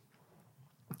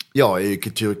 Jag är ju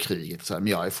kulturkriget, så här,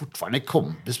 men jag är fortfarande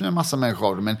kompis med en massa människor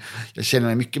av dem, men jag känner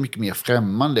mig mycket, mycket mer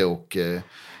främmande, och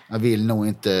jag vill nog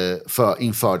inte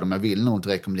inför dem, jag vill nog inte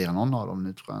rekommendera någon av dem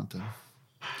nu, tror jag inte.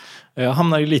 Jag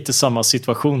hamnar i lite samma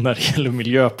situation när det gäller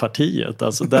Miljöpartiet.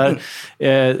 Alltså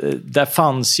där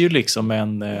fanns ju liksom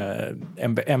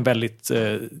en väldigt,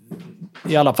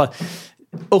 i alla fall,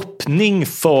 öppning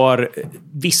för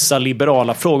vissa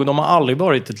liberala frågor. De har aldrig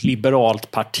varit ett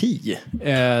liberalt parti,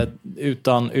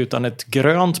 utan ett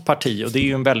grönt parti, och det är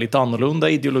ju en väldigt annorlunda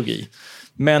ideologi.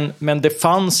 Men det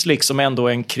fanns liksom ändå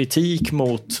en kritik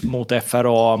mot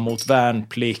FRA, mot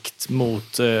värnplikt,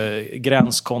 mot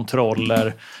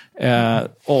gränskontroller.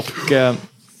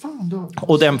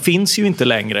 Och den finns ju inte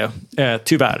längre,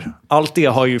 tyvärr. Allt det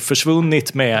har ju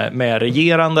försvunnit med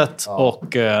regerandet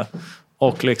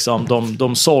och liksom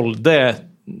de sålde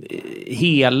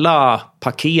hela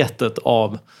paketet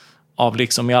av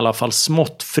liksom i alla fall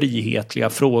smått frihetliga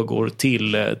frågor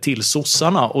till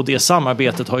sossarna. Och det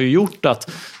samarbetet har ju gjort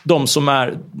att de som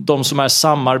är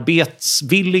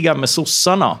samarbetsvilliga med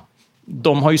sossarna,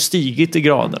 de har ju stigit i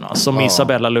graderna. Som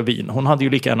Isabella Lövin. Hon hade ju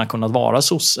lika gärna kunnat vara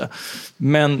sosse.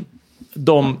 Men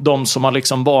de som har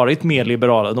liksom varit mer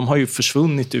liberala, de har ju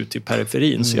försvunnit ut i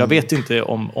periferin. Så jag vet inte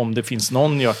om det finns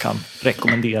någon jag kan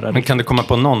rekommendera. Men kan du komma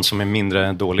på någon som är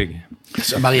mindre dålig?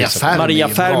 Maria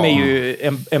Färm är ju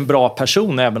en bra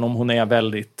person, även om hon är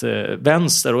väldigt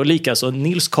vänster. Och likaså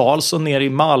Nils Karlsson nere i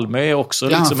Malmö är också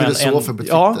liksom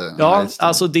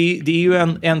alltså det är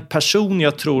ju en person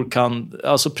jag tror kan,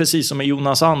 alltså precis som med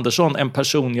Jonas Andersson, en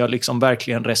person jag liksom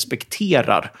verkligen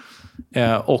respekterar.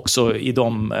 Också i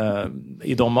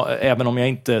de, även om jag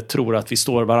inte tror att vi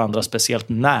står varandra speciellt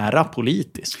nära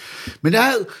politiskt. Men det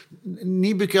här,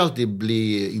 ni brukar alltid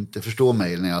inte förstå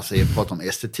mig när jag pratar om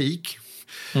estetik.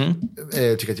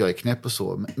 Jag tycker att jag är knäpp och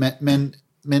så. Men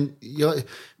jag,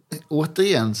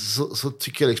 återigen så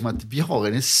tycker jag liksom att vi har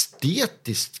en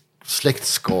estetisk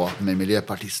släktskap med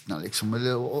miljöpartisterna. Liksom.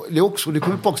 Det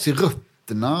kommer tillbaka till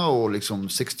rötterna och liksom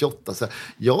 68. Så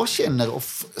jag känner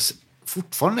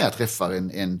fortfarande när jag träffar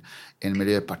en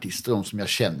miljöpartist, de som jag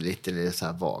känner lite eller så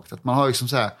här vagt, att man har liksom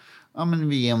så här, ja men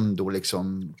vi är ändå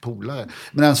liksom polare.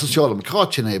 Men en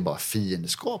socialdemokrat känner ju bara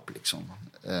fiendskap liksom.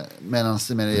 Medan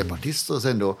miljöpartister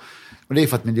sen då, och det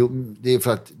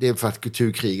är för att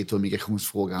kulturkriget och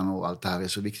migrationsfrågan och allt det här är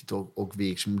så viktigt och vi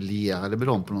liksom lierade med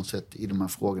dem på något sätt i de här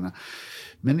frågorna.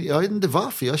 Men jag vet inte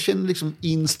varför, jag känner liksom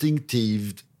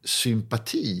instinktivt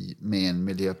sympati med en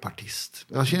miljöpartist.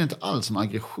 Jag känner inte alls som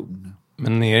aggression.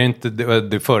 Men är det inte,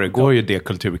 det föregår ju det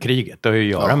kulturkriget. Det har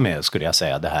ju att göra med, skulle jag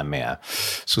säga, det här med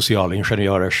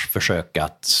socialingenjörers försök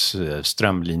att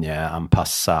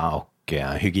strömlinjeanpassa och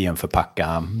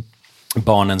hygienförpacka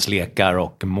barnens lekar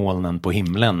och molnen på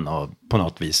himlen och på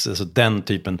något vis. Alltså den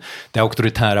typen, det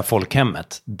auktoritära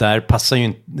folkhemmet, där passar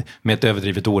ju med ett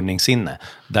överdrivet ordningssinne.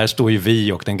 Där står ju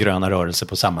vi och den gröna rörelse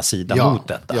på samma sida mot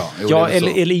detta.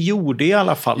 Eller gjorde i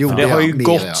alla fall. För det har ju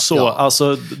gått så. Ja.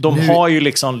 Alltså, de har ju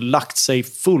liksom lagt sig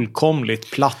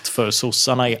fullkomligt platt för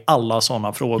sossarna i alla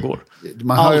sådana frågor.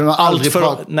 Man har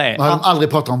aldrig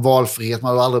pratat om valfrihet,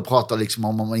 man har aldrig pratat liksom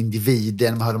om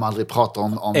individen, man har aldrig pratat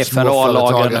om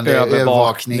FRA-lagen,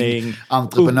 övervakning,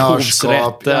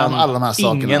 entreprenörskap, alla de här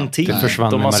sakerna. Ingenting. Det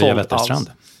försvann med Maria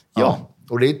Wetterstrand. Ja,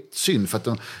 och det är synd för att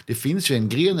det finns ju en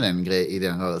gren i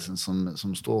den rörelsen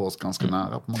som står oss ganska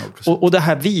nära på många olika sätt. Och det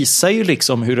här visar ju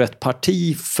liksom hur ett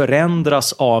parti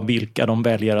förändras av vilka de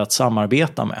väljer att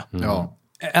samarbeta med.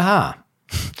 Ja.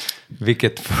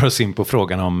 Vilket för oss in på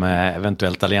frågan om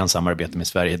eventuellt allianssamarbete med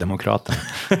Sverigedemokraterna.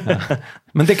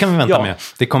 Men det kan vi vänta med.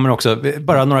 Det kommer också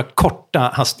bara några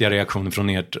korta, hastiga reaktioner från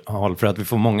ert håll för att vi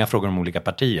får många frågor om olika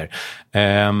partier.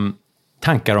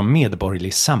 Tankar om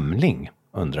medborgerlig samling,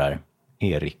 undrar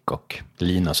Erik och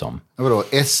Linus om. Vadå,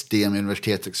 SD med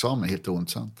universitetsexamen, helt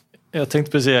ointressant. Jag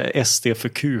tänkte precis säga SD för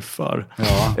kufar.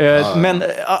 Men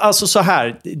alltså så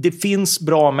här, det finns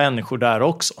bra människor där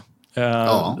också.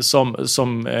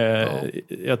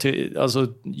 Alltså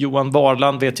Johan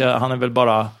Varland vet jag, han är väl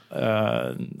bara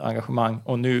engagemang,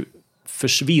 och nu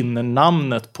försvinner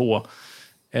namnet på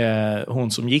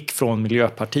hon som gick från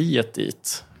Miljöpartiet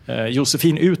dit,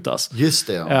 Josefin Utas. Just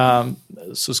det,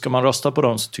 så ska man rösta på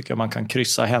dem så tycker jag man kan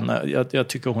kryssa henne. Jag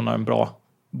tycker hon har en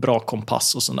bra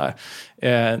kompass och sådär.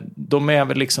 De är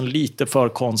väl liksom lite för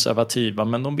konservativa,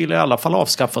 men de vill i alla fall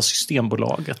avskaffa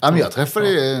Systembolaget. Ja, men jag träffade,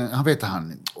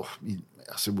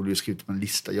 jag borde ju skrivit på en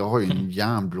lista. Jag har ju en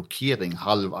hjärnblockering,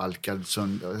 halvalkad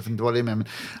sönder. Jag vet inte vad det är med. Men,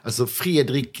 alltså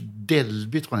Fredrik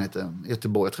Delby tror jag han heter,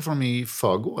 Göteborg. Jag träffade honom i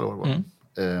förrgår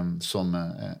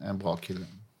som en bra kille.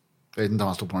 Jag vet inte om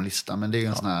han står på någon lista, men det är ju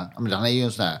en sån här, han är ju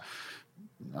en sån här,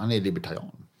 han är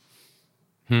libertarian.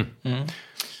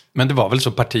 Men det var väl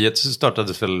så, partiet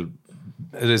startades väl,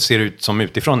 det ser ut som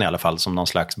utifrån i alla fall, som någon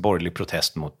slags borgerlig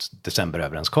protest mot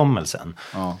decemberöverenskommelsen.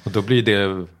 Och då blir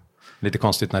det lite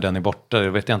konstigt när den är borta.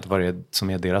 Jag vet inte vad det är som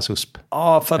är deras USP.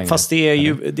 Ja, fast det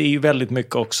är ju väldigt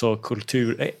mycket också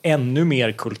ännu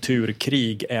mer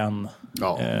kulturkrig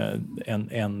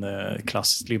än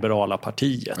klassiskt liberala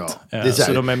partiet. Ja. Det är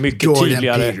så de är mycket Jordan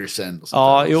tydligare. Peterson och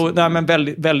Ja, men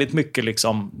väldigt mycket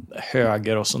liksom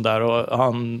höger och sånt där.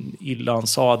 Och Illan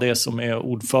sa det som är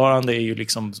ordförande är ju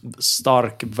liksom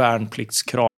stark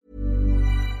värnpliktskrav.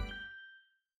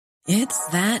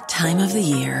 It's that time of the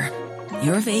year.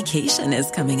 Your vacation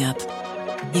is coming up.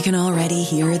 You can already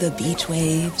hear the beach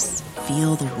waves,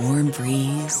 feel the warm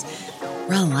breeze,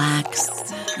 relax,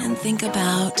 and think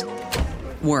about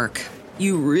work.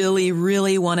 You really,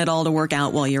 really want it all to work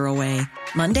out while you're away.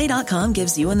 Monday.com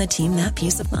gives you and the team that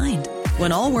peace of mind.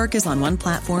 When all work is on one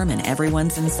platform and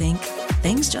everyone's in sync,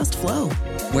 things just flow.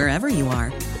 Wherever you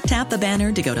are, tap the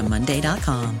banner to go to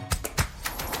Monday.com.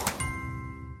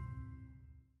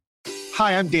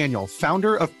 Hi, I'm Daniel,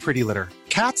 founder of Pretty Litter.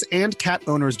 Cats and cat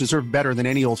owners deserve better than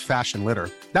any old-fashioned litter.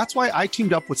 That's why I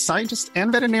teamed up with scientists and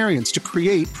veterinarians to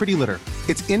create Pretty Litter.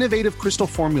 Its innovative crystal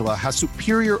formula has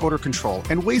superior odor control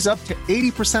and weighs up to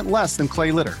 80% less than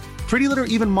clay litter. Pretty Litter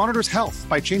even monitors health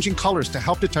by changing colors to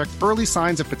help detect early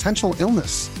signs of potential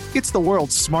illness. It's the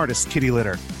world's smartest kitty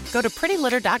litter. Go to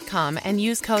prettylitter.com and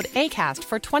use code ACAST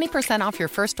for 20% off your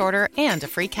first order and a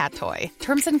free cat toy.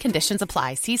 Terms and conditions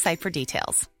apply. See site for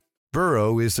details.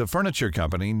 Burrow is a furniture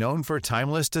company known for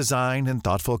timeless design and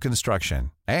thoughtful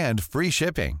construction, and free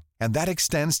shipping, and that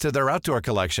extends to their outdoor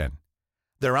collection.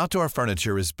 Their outdoor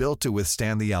furniture is built to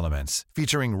withstand the elements,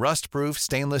 featuring rust-proof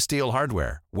stainless steel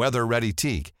hardware, weather-ready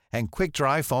teak, and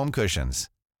quick-dry foam cushions.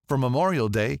 For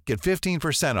Memorial Day, get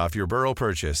 15% off your Burrow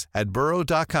purchase at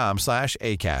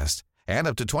burrow.com/acast, and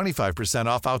up to 25%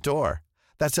 off outdoor.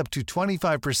 That's up to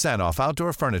 25% off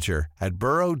outdoor furniture at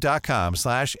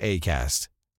burrow.com/acast.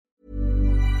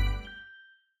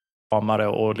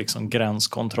 Och liksom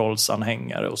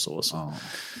gränskontrollsanhängare och så.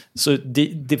 Så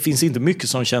det finns inte mycket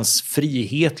som känns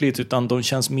frihetligt, utan de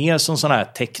känns mer som såna här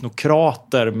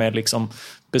teknokrater med liksom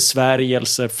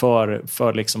besvärjelser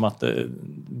för liksom att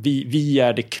vi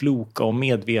är det kloka och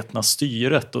medvetna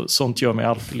styret, och sånt gör mig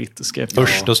alltid lite skeptisk.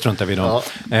 Först då struntar vi då.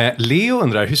 Leo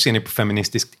undrar, hur ser ni på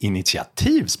feministiskt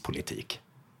initiativspolitik?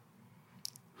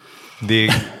 Det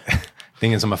är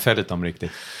ingen som har följt dem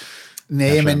riktigt.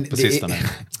 Nej, men det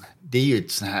är ju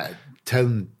ett sån här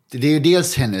det är ju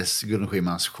dels hennes Gudrun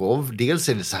Schymans show, dels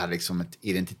är det så här liksom ett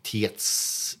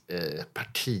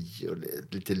identitetsparti och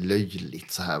lite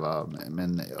löjligt så här, va?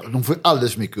 Men de får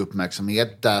alldeles mycket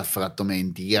uppmärksamhet därför att de är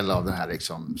en del av den här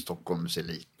liksom Stockholms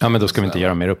elit. Ja, men då ska vi inte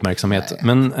göra mer uppmärksamhet.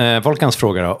 Nej. Men Volkans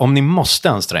fråga då, om ni måste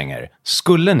anstränga er,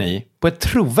 skulle ni på ett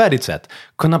trovärdigt sätt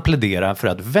kunna plädera för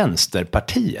att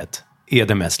Vänsterpartiet är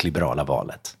det mest liberala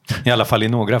valet? I alla fall i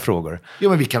några frågor. Jo,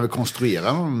 men vi kan väl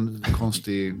konstruera någon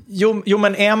konstig... Jo,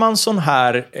 men är man sån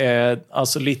här,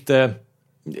 alltså lite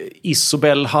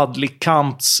Isobel Hadley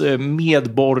Kamps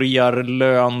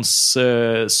medborgarlöns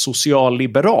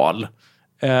socialliberal,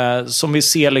 som vi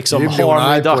ser liksom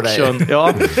harm reduction.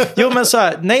 Ja. Jo, men så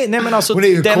här, nej men alltså hon är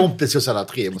ju kompis hos alla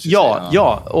tre, måste jag säga.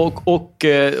 Ja,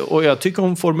 och jag tycker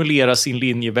hon formulerar sin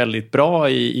linje väldigt bra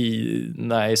i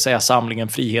samlingen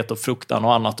Frihet och fruktan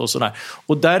och annat och sådär.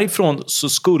 Och därifrån så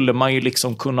skulle man ju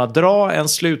liksom kunna dra en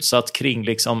slutsats kring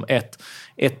liksom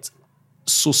ett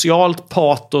socialt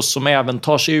patos som även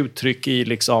tar sig uttryck i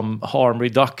liksom harm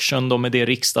reduction, då med det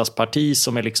riksdagsparti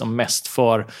som är liksom mest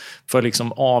för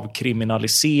liksom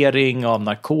avkriminalisering av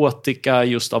narkotika,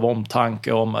 just av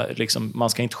omtanke om liksom, man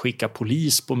ska inte skicka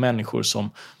polis på människor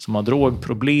som har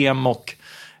drogproblem och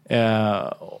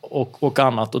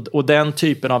annat. Och den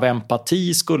typen av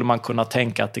empati skulle man kunna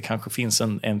tänka att det kanske finns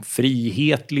en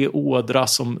frihetlig ådra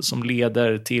som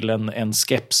leder till en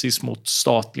skepsis mot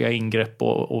statliga ingrepp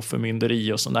och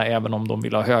förmynderi och sådär, även om de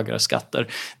vill ha högre skatter.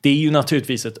 Det är ju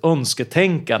naturligtvis ett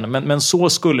önsketänkande, men så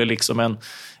skulle liksom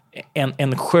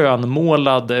en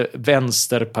skönmålad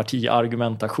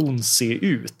vänsterpartiargumentation se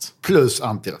ut. Plus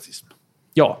antirasism.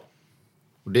 Ja.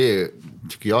 Och det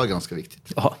tycker jag är ganska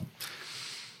viktigt. Ja.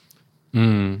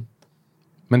 Mm.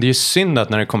 Men det är ju synd att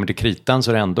när det kommer till kritan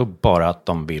så är det ändå bara att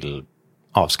de vill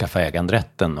avskaffa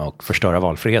äganderätten och förstöra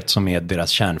valfrihet som är deras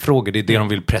kärnfrågor. Det är det de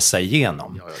vill pressa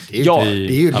igenom. Det är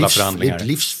ju ett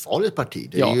livsfarligt parti.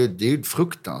 Det är ju ett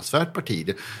fruktansvärt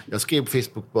parti. Jag skrev på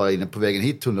Facebook bara inne på vägen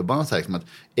hit tunnelbanan så här, liksom att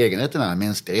äganderätten är en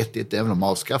mänsklig rättighet även om de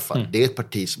avskaffar. Det är ett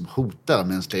parti som hotar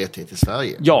mänsklig rättighet i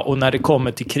Sverige. Ja, och när det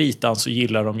kommer till kritan så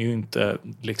gillar de ju inte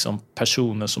liksom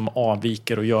personer som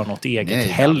avviker och gör något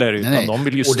eget heller, utan de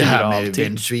vill ju styra allting. Och det här med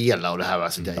Venezuela och det här,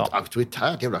 alltså, det är ett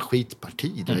auktoritärt jävla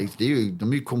skitparti. Det är ju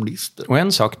De är ju kommunister. Och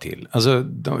en sak till. Alltså,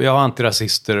 jag har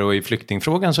antirasister och i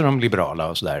flyktingfrågan så är de liberala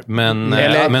och sådär.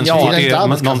 Men så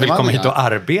fort någon vill komma hit och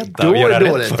arbeta och göra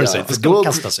rätt för sig, då ska de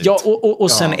kastas ut. Ja,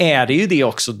 och sen är det ju det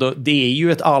också. Det är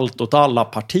ju ett allt åt alla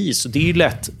parti. Så det är ju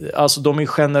lätt. Alltså, de är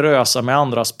generösa med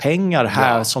andras pengar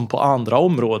här som på andra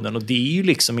områden. Och det är ju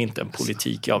liksom inte en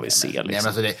politik jag vill se. Liksom. Nej, men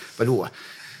alltså vadå?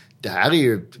 Det här är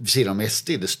ju, vid sidan om SD,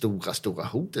 det stora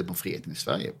hotet på friheten i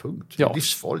Sverige. Punkt. Ja.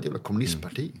 Livsfarligt jävla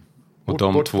kommunistparti. Och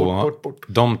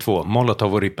de två,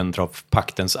 Molotov och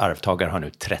Ribbentrop-paktens arvtagare har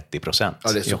nu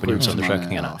 30% i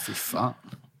opinionsundersökningarna. Ja, fy fan.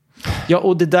 Ja,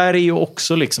 och det där är ju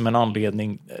också liksom en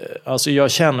anledning. Alltså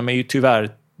jag känner mig ju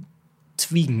tyvärr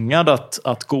tvingad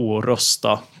att gå och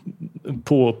rösta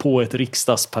på ett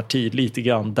riksdagsparti lite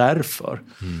grann därför.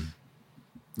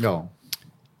 Ja.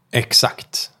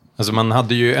 Exakt. Alltså man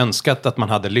hade ju önskat att man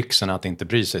hade lyxen att inte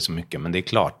bry sig så mycket. Men det är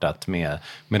klart att med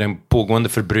den pågående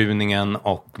förbruningen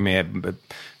och med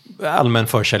allmän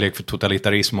förkärlek för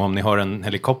totalitarism, och om ni har en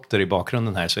helikopter i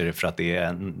bakgrunden här så är det för att det är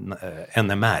en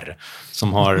NMR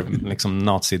som har liksom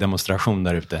nazidemonstration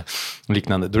där ute och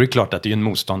liknande. Då är det klart att det är en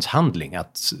motståndshandling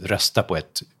att rösta på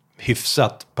ett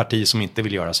hyfsat parti som inte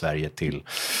vill göra Sverige till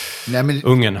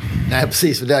Ungern. Nej,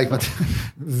 precis.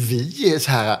 Vi är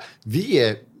så här, vi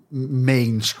är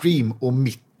mainstream och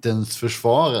mittens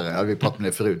försvarare. Ja, vi pratade om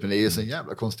det förut, men det är ju en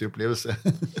jävla konstig upplevelse.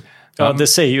 Ja, det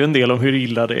säger ju en del om hur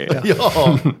illa det är.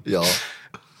 Ja.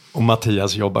 Och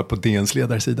Mattias jobbar på DNs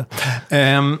ledarsida.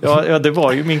 Ja, det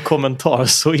var ju min kommentar.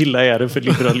 Så illa är det för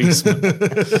liberalismen.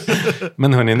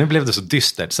 Men hörni, nu blev det så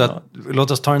dystert. Så att,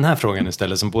 låt oss ta den här frågan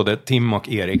istället som både Tim och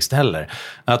Erik ställer.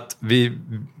 Att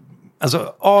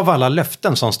alltså, av alla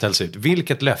löften som ställs ut,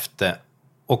 vilket löfte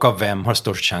och av vem har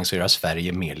störst chans att göra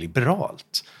Sverige mer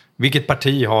liberalt? Vilket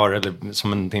parti har, eller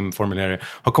som en Tim formulerar,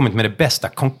 har kommit med det bästa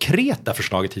konkreta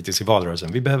förslaget hittills i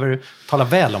valrörelsen? Vi behöver tala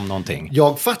väl om någonting.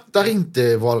 Jag fattar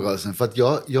inte valrörelsen, för att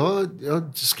jag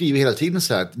skriver hela tiden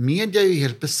så här att media är ju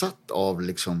helt besatt av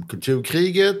liksom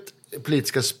kulturkriget,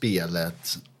 politiska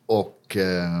spelet och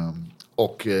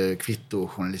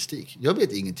kvittojournalistik. Jag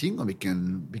vet ingenting om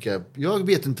jag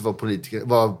vet inte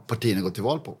vad partierna går till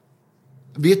val på.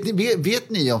 Vet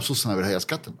ni om sossarna vill höja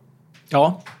skatten?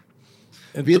 Ja.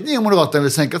 Vet ni om Moderaterna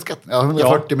vill sänka skatten? Ja,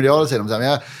 140 miljarder säger de.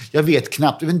 Men jag vet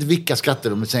knappt. Jag vet inte vilka skatter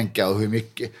de vill sänka och hur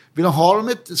mycket.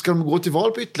 Ska de gå till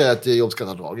val på ytterligare ett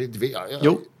jobbskatteavdrag?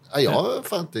 Jo. Jag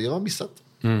har missat.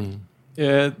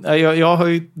 Jag har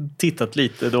ju tittat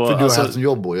lite då. För du har haft som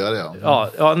jobb att göra det.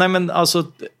 Ja, nej men alltså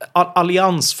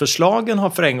alliansförslagen har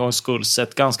för en gångs skull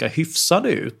sett ganska hyfsade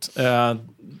ut.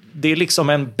 Det är liksom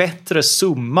en bättre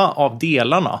summa av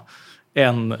delarna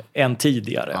än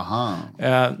tidigare.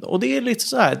 Och det är lite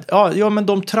så här, men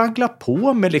de tragglar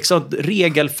på med liksom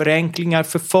regelförenklingar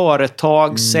för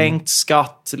företag, sänkt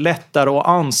skatt, lättare att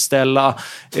anställa,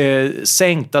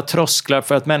 sänkta trösklar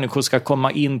för att människor ska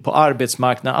komma in på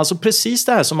arbetsmarknaden. Alltså precis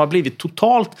det här som har blivit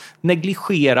totalt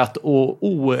negligerat och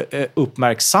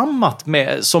ouppmärksammat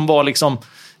som var liksom,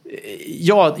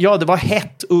 det var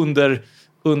hett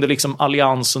under liksom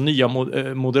allians och nya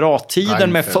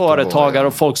moderattiden med företagare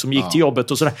och folk som gick till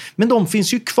jobbet och sådär. Men de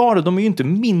finns ju kvar och de är ju inte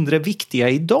mindre viktiga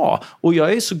idag. Och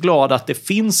jag är så glad att det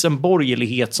finns en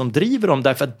borgerlighet som driver dem,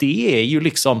 därför att det är ju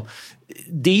liksom,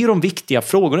 det är ju de viktiga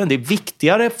frågorna. Det är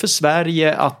viktigare för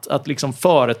Sverige att liksom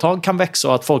företag kan växa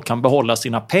och att folk kan behålla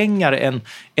sina pengar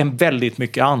än väldigt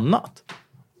mycket annat.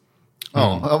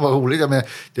 Ja, vad roligt. Men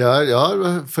jag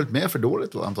har följt med för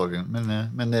dåligt då, antagligen. Nej,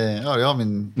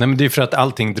 men det är för att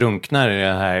allting drunknar i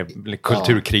den här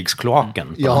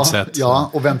kulturkrigskloaken på något sätt. Ja,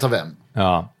 och vem tar vem?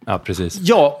 Ja, precis.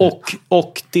 Ja,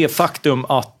 och det faktum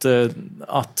att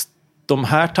de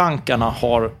här tankarna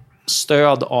har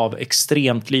stöd av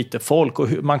extremt lite folk, och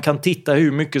man kan titta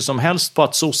hur mycket som helst på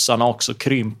att sossarna också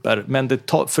krymper, men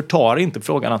det förtar inte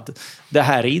frågan att det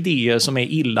här är idéer som är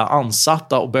illa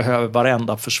ansatta och behöver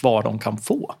varenda försvar de kan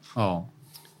få. Ja.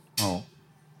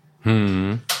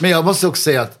 Men jag måste också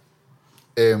säga att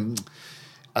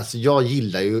alltså jag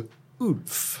gillar ju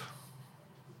Ulf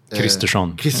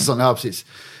Kristersson, ja precis.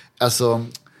 Alltså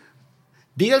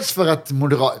dels för att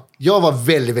jag var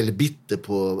väldigt, väldigt bitter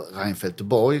på Reinfeldt och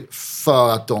Borg för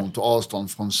att de tog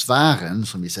avstånd från sfären,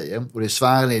 som vi säger. Och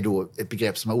sfären är då ett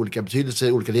begrepp som har olika betydelser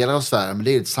i olika delar av sfären, men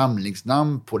det är ett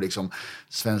samlingsnamn på liksom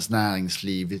Svenskt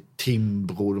Näringsliv,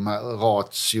 Timbro, de här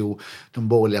Ratio, de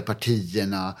borgerliga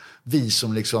partierna, vi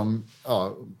som liksom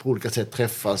på olika sätt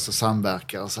träffas och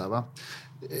samverkar och så här, va.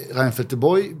 Reinfeldt och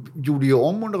Borg gjorde ju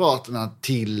om Moderaterna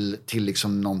till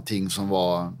liksom någonting som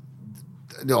var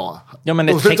men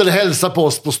de slutade hälsa på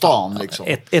oss på stan. Liksom.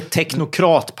 Ett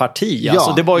teknokratparti.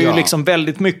 Alltså, det var ju liksom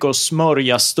väldigt mycket att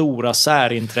smörja stora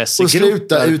särintressegrupper. Och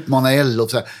sluta utmana LO.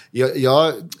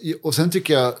 Och sen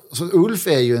tycker jag, så Ulf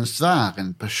är ju en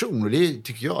svärend person, och det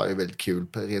tycker jag är väldigt kul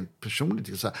rent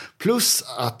personligt. Plus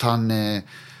att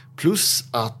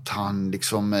han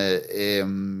liksom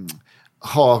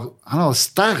har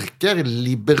starkare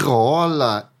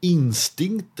liberala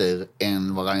instinkter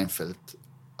än vad Reinfeldt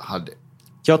hade.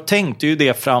 Jag tänkte ju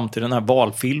det fram till den här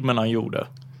valfilmen han gjorde.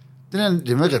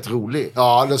 Den var rätt rolig.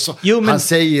 Ja, han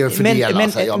säger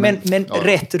fördela. Men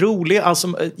rätt rolig. Alltså,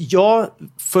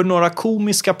 för några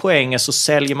komiska poänger så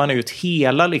säljer man ut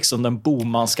hela liksom, den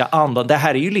bomanska andan. Det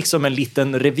här är ju liksom en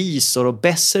liten revisor och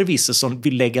besserwisser som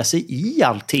vill lägga sig i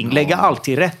allting. Lägga allt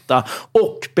till rätta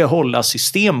och behålla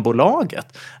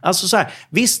Systembolaget. Alltså så här,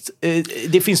 visst,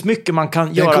 det finns mycket man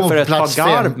kan göra för ett par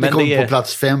garv. Det kommer på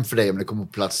plats 5 för dig, men det kommer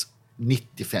på plats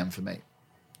 95 för mig.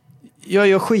 Ja,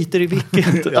 jag skiter i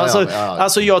vilket.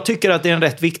 Alltså, jag tycker att det är en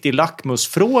rätt viktig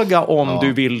lackmusfråga om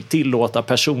du vill tillåta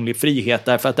personlig frihet,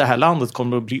 därför att det här landet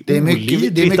kommer att bli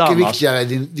olidligt. Det är mycket viktigare.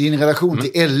 Din relation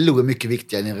till LO är mycket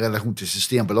viktigare än din relation till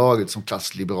Systembolaget som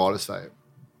klassliberal i Sverige.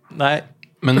 Nej.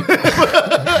 Men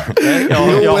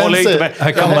jag håller inte med.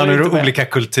 Här kommer man ur olika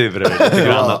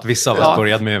kulturer. Vissa av oss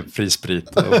började med fri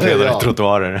sprit och bredare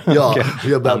trottoarer.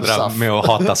 Och andra med att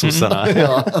hata sossarna.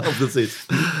 Precis.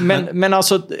 Men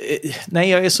alltså, nej,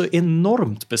 jag är så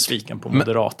enormt besviken på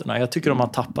Moderaterna. Jag tycker de har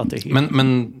tappat det helt.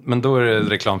 Men då är det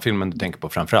reklamfilmen du tänker på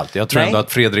framförallt. Jag tror ändå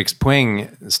att Fredriks poäng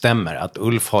stämmer. Att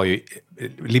Ulf har ju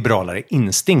liberalare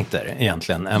instinkter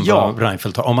egentligen än vad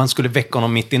Reinfeldt har. Om man skulle väcka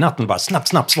honom mitt i natten och bara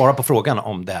snabbt svara på frågan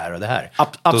om det här och det här.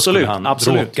 Då skulle han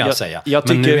råka säga.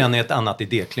 Men nu är han i ett annat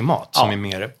idéklimat som är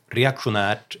mer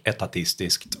reaktionärt,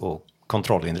 etatistiskt och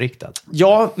kontrollinriktat.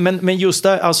 Ja, men just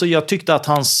där, alltså jag tyckte att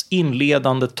hans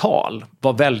inledande tal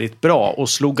var väldigt bra och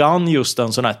slog an just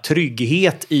en sån här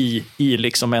trygghet i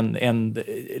liksom en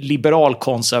liberal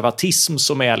konservatism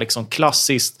som är liksom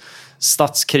klassiskt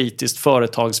statskritiskt,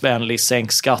 företagsvänlig,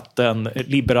 sänk skatten,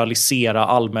 liberalisera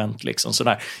allmänt liksom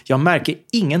sådär. Jag märker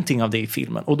ingenting av det i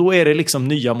filmen. Och då är det liksom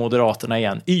nya Moderaterna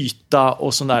igen. Yta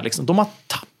och sådär liksom. De har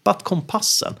tappat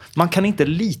kompassen. Man kan inte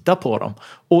lita på dem.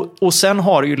 Och sen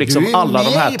har ju liksom alla de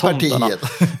här tomtarna.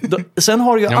 Sen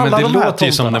har ju alla de här tomtarna. Det låter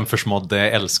ju som den försmådde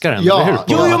älskaren. Ja. Eller hur?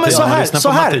 Jo, men så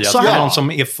här. Det är någon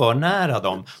som är för nära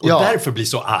dem och därför blir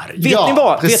så arg. Vet ni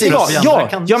vad?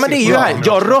 Ja, men det är ju här.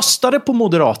 Jag röstade på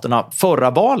Moderaterna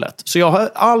förra valet. Så jag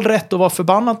har all rätt att vara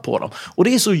förbannad på dem. Och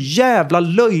det är så jävla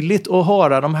löjligt att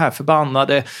höra de här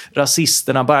förbannade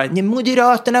rasisterna bara,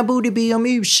 Moderaterna borde be om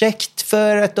ursäkt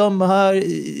för att de har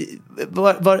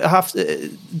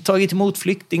tagit emot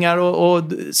flyktingar och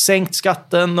sänkt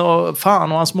skatten och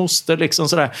fan och hans moster liksom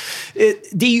sådär.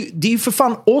 Det är ju för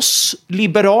fan oss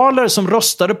liberaler som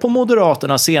röstade på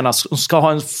Moderaterna senast som ska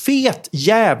ha en fet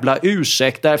jävla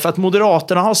ursäkt, därför att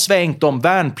Moderaterna har svängt om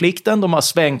värnplikten, de har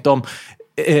svängt om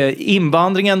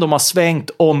invandringen, de har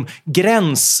svängt om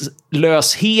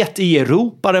gränslöshet i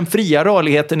Europa, den fria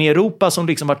rörligheten i Europa som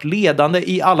liksom varit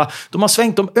ledande i alla. De har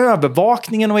svängt om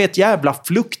övervakningen och ett jävla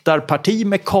fluktarparti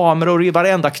med kameror i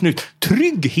varenda knut.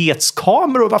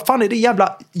 Trygghetskameror, vad fan är det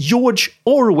jävla George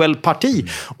Orwell-parti?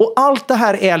 Och allt det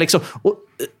här är liksom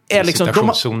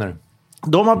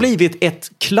de har blivit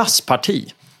ett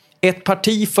klassparti. Ett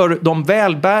parti för de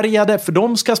välbärgade, för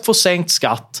de ska få sänkt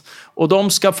skatt och de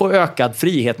ska få ökad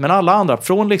frihet. Men alla andra,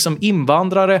 från liksom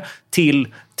invandrare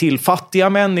till fattiga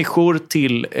människor,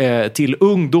 till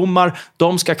ungdomar,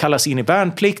 de ska kallas in i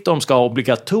värnplikt, de ska ha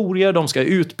obligatorier, de ska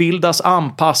utbildas,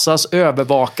 anpassas,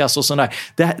 övervakas och sådär.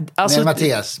 Men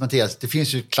Mattias, det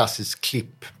finns ju ett klassiskt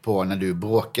klipp på när du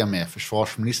bråkar med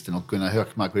försvarsministern och Gunnar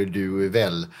Hökmark, och det är du och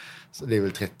väl. Så det är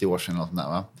väl 30 år sedan något där,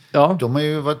 va? Ja. De har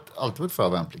ju alltid varit för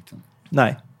värnplikten.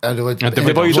 Nej. Det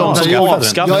var ju de som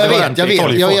avskaffade.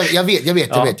 Jag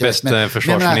vet. Bäst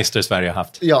försvarsminister Sverige har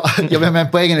haft. Men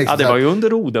poängen är det var ju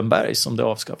under Odenberg som det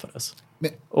avskaffades.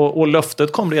 Och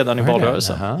löftet kom redan i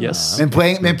valrörelsen. Yes.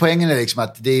 Men poängen är liksom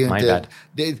att det är ju inte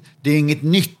det är inget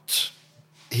nytt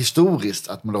historiskt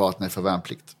att Moderaterna är för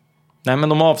värnplikt. Nej, men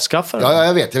de avskaffade det. Ja,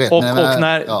 jag vet.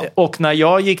 Och när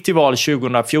jag gick till val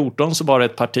 2014 så var det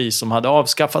ett parti som hade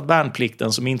avskaffat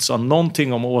värnplikten, som inte sa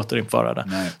någonting om att återinföra det.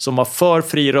 Nej. Som var för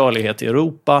fri rörlighet i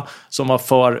Europa, som var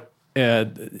för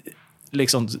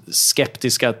liksom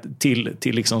skeptiska till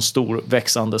liksom stor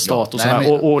växande stat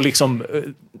och liksom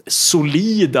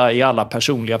solida i alla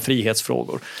personliga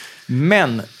frihetsfrågor.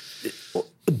 Men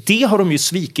det har de ju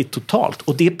svikit totalt.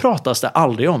 Och det pratas det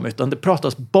aldrig om. Utan det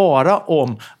pratas bara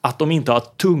om att de inte har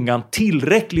tungan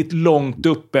tillräckligt långt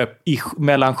uppe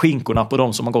mellan skinkorna på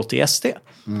de som har gått till SD.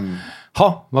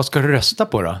 Vad ska du rösta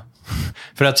på då?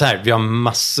 För att så här, vi har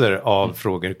massor av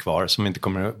frågor kvar som inte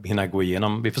kommer att hinna gå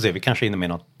igenom. Vi får se, vi kanske hinner med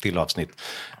något till avsnitt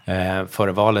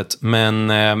före valet.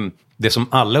 Men det som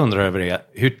alla undrar över är,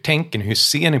 hur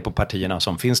ser ni på partierna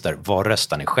som finns där? Vad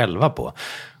röstar ni själva på?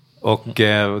 Och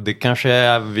det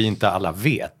kanske vi inte alla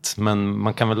vet, men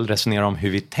man kan väl resonera om hur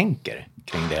vi tänker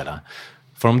kring det hela.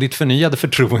 Får de ditt förnyade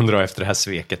förtroende då efter det här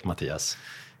sveket, Mattias?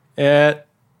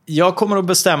 Jag kommer att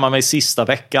bestämma mig sista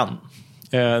veckan.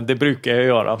 Det brukar jag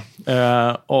göra.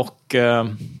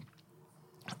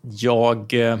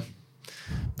 Jag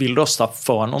vill rösta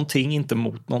för någonting, inte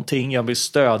mot någonting. Jag vill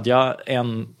stödja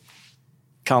en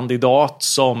kandidat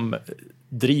som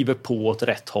driver på åt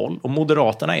rätt håll. Och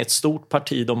Moderaterna är ett stort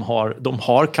parti. De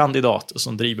har kandidater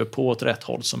som driver på åt rätt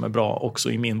håll som är bra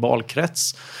också i min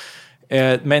valkrets.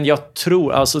 Men jag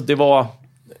tror, alltså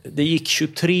det gick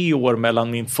 23 år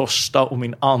mellan min första och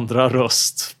min andra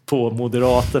röst på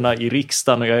Moderaterna i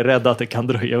riksdagen och jag är rädd att det kan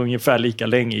dröja ungefär lika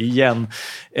länge igen.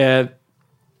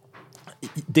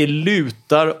 Det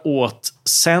lutar åt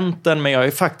Centern, men jag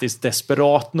är faktiskt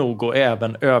desperat nog att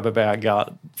även överväga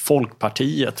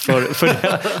Folkpartiet för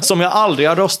det, som jag aldrig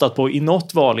har röstat på i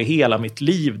något val i hela mitt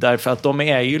liv, därför att de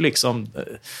är ju liksom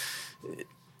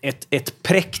ett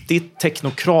präktigt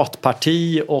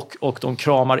teknokratparti och de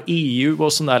kramar EU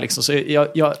och sådär liksom. Så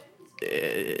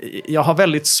jag har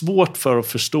väldigt svårt för att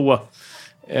förstå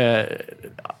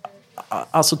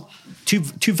alltså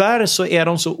tyvärr så är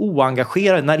de så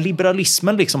oengagerade när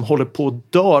liberalismen liksom håller på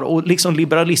att dör, och liksom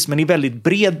liberalismen i väldigt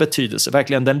bred betydelse,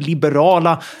 verkligen den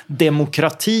liberala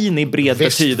demokratin i bred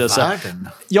betydelse.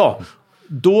 Ja,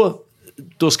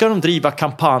 då ska de driva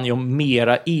kampanj om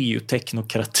mera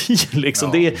EU-teknokrati.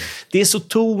 Liksom. Ja. Det är så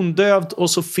tondövt och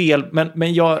så fel. Men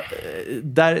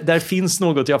där finns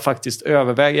något jag faktiskt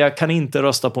överväger. Jag kan inte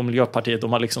rösta på Miljöpartiet.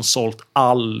 De har liksom sålt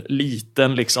all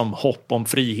liten liksom hopp om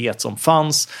frihet som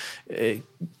fanns.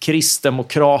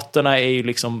 Kristdemokraterna är ju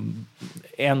liksom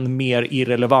än mer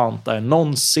irrelevanta än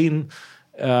någonsin.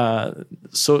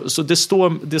 Så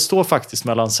det står faktiskt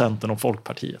mellan Centern och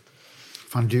Folkpartiet.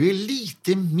 Fan, du är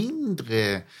lite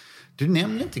mindre... Du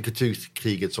nämner inte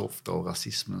kulturkriget så ofta och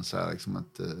rasismen så här, liksom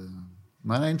att...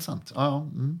 Men det är intressant. Ja.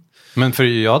 Men för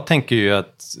jag tänker ju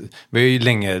att vi har ju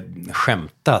länge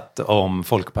skämtat om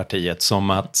Folkpartiet som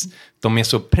att de är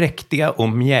så präktiga och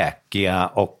mjäkiga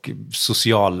och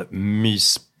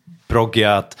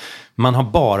socialmysproggiga att man har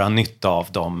bara nytta av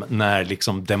dem när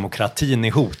liksom demokratin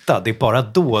är hotad. Det är bara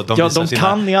då de visar de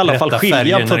kan i alla fall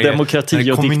skilja på demokrati och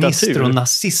diktatur. Kommunister och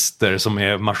nazister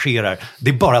som marscherar.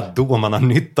 Det är bara då man har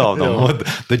nytta av dem. Och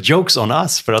the joke's on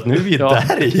us, för att nu är vi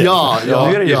där igen. Nu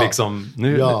är det ju liksom,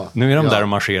 nu är de där och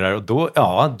marscherar. Och då, att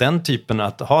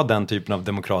ha den typen av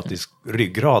demokratisk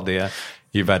ryggrad är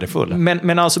ju värdefull.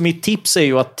 Men alltså mitt tips är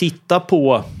ju att titta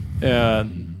på...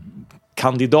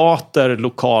 kandidater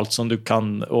lokalt som du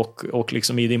kan och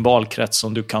liksom i din valkrets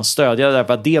som du kan stödja,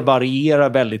 därför att det varierar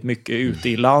väldigt mycket ute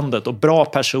i landet, och bra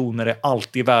personer är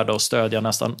alltid värda att stödja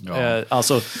nästan.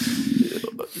 Alltså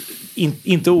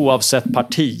inte oavsett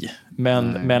parti,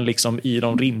 men liksom i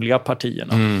de rimliga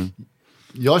partierna.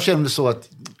 Jag kände så att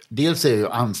dels är jag ju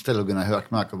anställd och Gunnar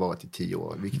Hökmark har varit i 10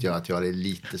 år, vilket gör att jag är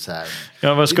lite så här...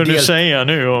 Ja, vad ska du säga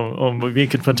nu om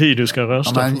vilket parti du ska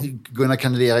rösta på? Gunnar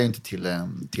kandiderar ju inte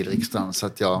till riksdagen, så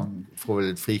att jag får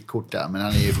väl ett frikort där. Men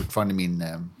han är ju fortfarande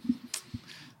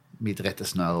mitt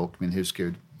rättesnöre och min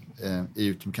husgud.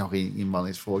 Utom kanske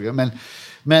invandringsfrågor.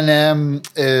 Men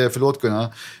förlåt Gunnar.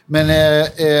 Men...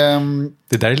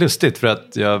 det där är lustigt, för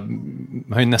att jag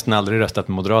har ju nästan aldrig röstat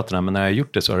med Moderaterna, men när jag har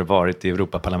gjort det så har det varit i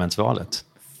Europaparlamentsvalet.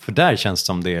 För där känns det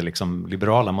som det är liksom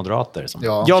liberala moderater som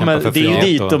kämpar men för det är ju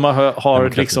dit de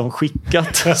har liksom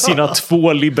skickat sina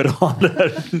 2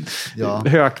 liberaler.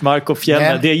 Hökmark och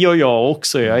Fjällner. Det gör jag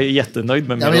också. Jag är jättenöjd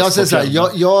med min röst.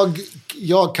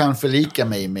 Jag kan förlika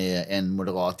mig med en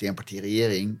moderat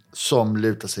enpartiregering som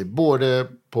lutar sig både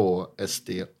på SD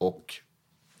och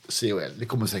COL. Det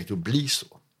kommer säkert att bli så.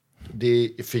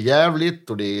 Det är för jävligt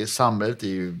och det är samhället. Det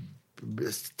är ju,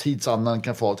 tidsandan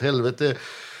kan få åt helvete.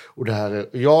 Och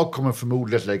jag kommer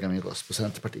förmodligen att lägga min röst på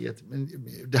Centerpartiet. Men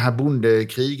det här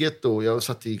bondekriget, och jag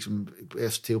satt i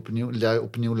ST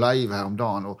Opinion Live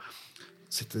häromdagen och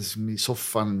sitter liksom i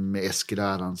soffan med Eskil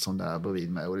Erlandsson där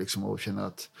bredvid mig och känner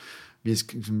att vi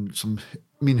som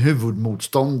min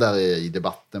huvudmotståndare i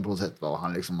debatten på något sätt var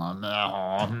han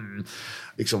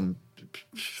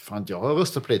fan, jag har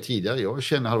röstat på det tidigare. Jag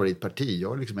känner halva ditt parti.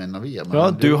 Jag är liksom en av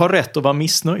er. Du har rätt att vara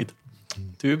missnöjd.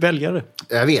 Du är väljare.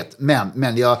 Jag vet,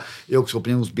 men jag är också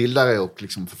opinionsbildare och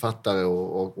liksom författare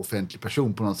och offentlig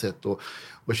person på något sätt.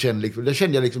 Och känner liksom, där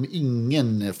kände jag liksom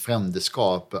ingen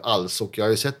främdeskap alls. Och jag har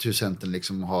ju sett hur Centern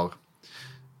liksom har...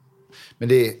 Men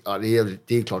det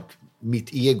är klart, mitt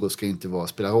ego ska inte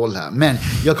spela roll här. Men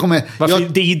jag kommer...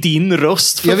 Det är din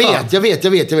röst. Jag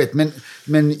vet.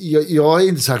 Men jag är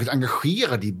inte särskilt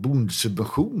engagerad i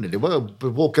bondsubventioner. Det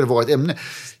råkade vara ett ämne.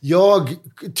 Jag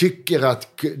tycker att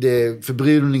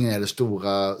förbrylningen är det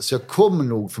stora. Så jag kommer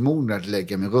nog förmodligen att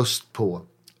lägga min röst på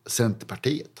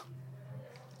Centerpartiet.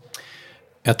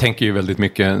 Jag tänker ju väldigt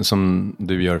mycket som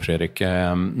du gör, Fredrik.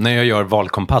 När jag gör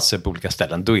valkompasser på olika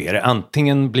ställen, då är det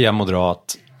antingen blir jag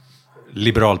moderat,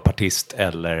 liberalpartist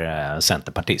eller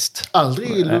centerpartist.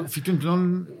 Aldrig?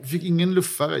 Fick ingen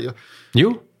luffare?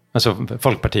 Jo, alltså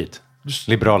Folkpartiet.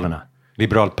 Liberalerna.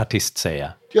 Liberalpartist säger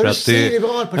jag. Ja, du säger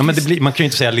liberalpartist. Ja, men man kan ju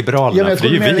inte säga liberalerna, för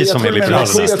det är ju vi som är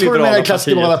liberalerna. Jag tror du menar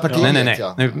klassliberala partiet.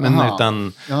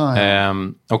 Nej.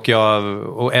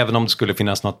 Och även om det skulle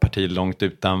finnas något parti långt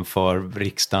utanför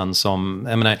riksdagen som...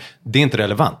 Jag menar, det är inte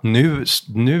relevant. Nu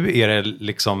är det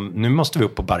liksom... Nu måste vi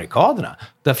upp på barrikaderna.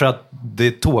 Därför att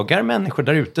det tågar människor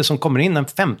där ute som kommer in. En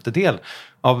femtedel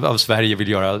av Sverige vill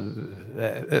göra...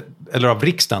 Eller av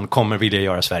riksdagen kommer vilja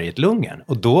göra Sverige ett Lungern.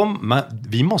 Och då...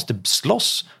 Vi måste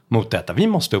slåss mot detta. Vi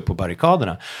måste upp på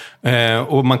barrikaderna.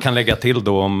 Och man kan lägga till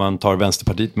då, om man tar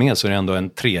Vänsterpartiet med, så är det ändå en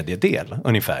tredjedel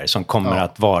ungefär som kommer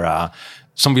att vara,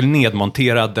 som vill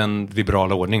nedmontera den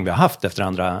liberala ordning vi har haft efter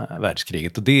andra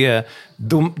världskriget. Och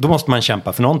då måste man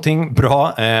kämpa för någonting bra.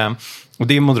 Och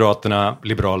det är Moderaterna,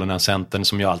 Liberalerna, Centern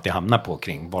som jag alltid hamnar på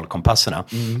kring valkompasserna.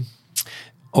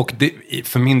 Och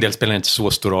för min del spelar det inte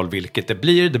så stor roll vilket det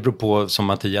blir. Det beror på, som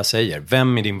Mattias säger,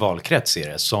 vem i din valkrets är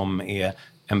det som är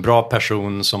en bra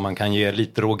person som man kan ge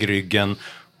lite råg i ryggen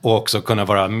och också kunna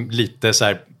vara lite så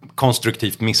här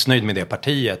konstruktivt missnöjd med det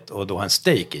partiet och då ha en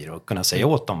stake i det och kunna säga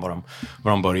åt dem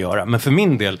vad de bör göra. Men för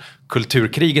min del,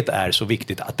 kulturkriget är så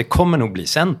viktigt att det kommer nog bli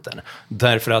Centern.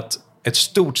 Därför att ett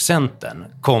stort Centern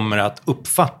kommer att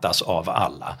uppfattas av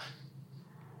alla.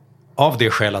 Av det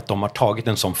skäl att de har tagit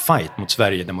en sån fight mot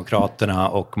Sverigedemokraterna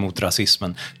och mot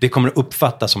rasismen. Det kommer att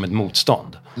uppfattas som ett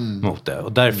motstånd mot det.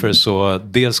 Och därför så,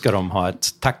 det ska de ha ett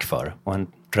tack för och en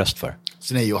röst för.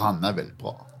 Sen är Johanna väldigt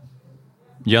bra.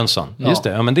 Jönsson, just det.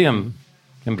 Ja, men det är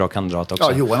en bra kandidat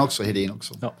också. Ja, Johan också, Hedin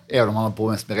också. Ja. Även om han har på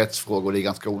mest med rättsfrågor, det är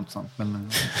ganska ointressant.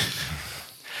 Men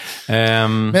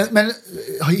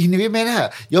hinner vi med det här?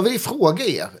 Jag vill fråga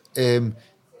er.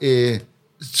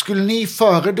 Skulle ni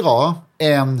föredra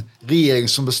en regering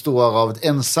som består av ett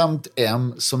ensamt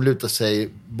M som lutar sig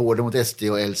både mot SD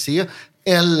och LC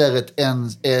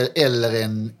eller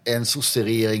en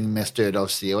sosseregering med stöd av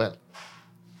C och L?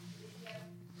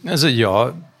 Alltså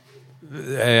jag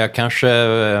kanske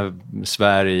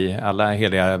svär i alla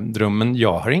heliga drömmen.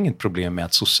 Jag har inget problem med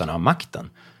att sossarna har makten.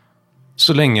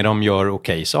 Så länge de gör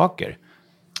okej saker.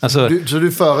 Alltså, så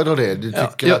du föredrar det? Du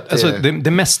tycker att alltså,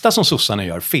 det mesta som sossarna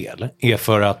gör fel är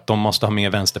för att de måste ha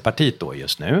med Vänsterpartiet då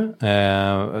just nu.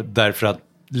 Därför att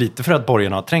lite för att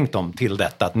borgarna har trängt dem till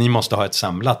detta. Att ni måste ha ett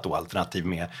samlat då, alternativ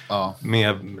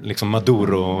med liksom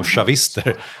Maduro och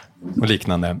chavister och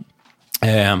liknande.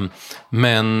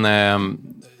 Men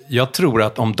jag tror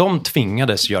att om de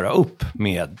tvingades göra upp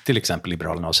med till exempel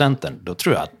Liberalerna och Centern, då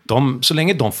tror jag att så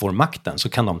länge de får makten så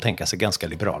kan de tänka sig ganska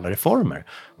liberala reformer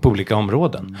på olika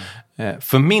områden.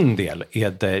 För min del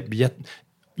är det...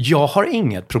 Jag har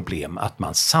inget problem att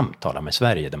man samtalar med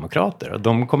Sverigedemokrater. Och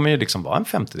de kommer ju liksom vara en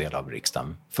femtedel av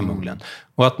riksdagen förmodligen.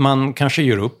 Och att man kanske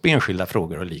gör upp enskilda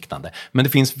frågor och liknande. Men det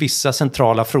finns vissa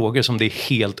centrala frågor som det är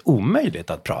helt omöjligt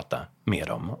att prata med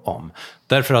dem om.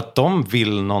 Därför att de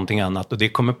vill någonting annat och det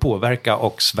kommer påverka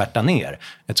och svärta ner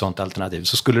ett sånt alternativ.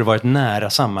 Så skulle det vara ett nära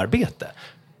samarbete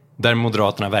där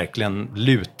Moderaterna verkligen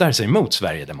lutar sig mot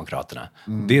Sverigedemokraterna.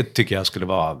 Det tycker jag skulle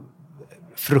vara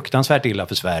fruktansvärt illa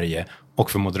för Sverige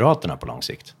och för Moderaterna på lång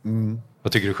sikt.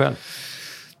 Vad tycker du själv?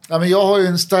 Ja, men jag har ju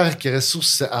en starkare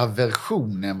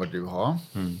sosseaversion än vad du har.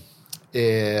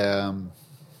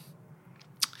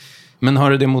 Men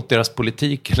har du det mot deras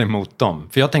politik eller mot dem?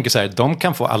 För jag tänker så här, de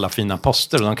kan få alla fina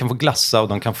poster och de kan få glassa och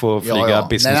de kan få flyga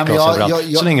business class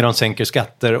överallt. Så länge de sänker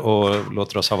skatter och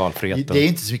låter oss ha valfrihet. Det är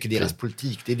inte så mycket deras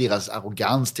politik, det är deras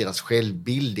arrogans, deras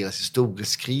självbild, deras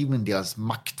historieskrivning, deras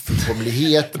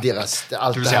maktfullkomlighet, deras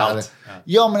allt det här.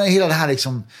 Ja, men hela det här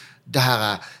liksom,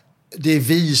 det är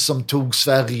vi som tog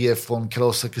Sverige från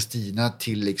Carlos och Kristina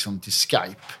till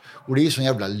Skype. Och det är sån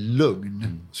jävla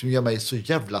lögn som gör mig så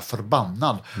jävla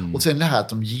förbannad. Och sen det här att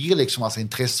de ger liksom massa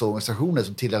intresseorganisationer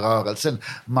som tillhör rörelsen,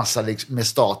 massa liksom, med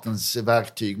statens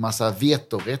verktyg, massa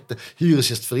vetorätter.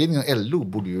 Hyresgästföreningen och LO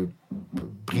borde ju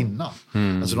brinna.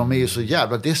 Alltså de är ju så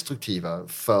jävla destruktiva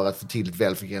för att få till ett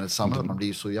välfungerande samhälle. Man blir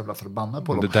ju så jävla förbannad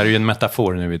på dem. Det där är ju en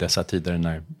metafor nu i dessa tider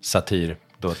när satir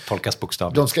då tolkas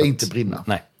bokstavligt. De ska inte brinna.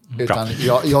 Nej. Utan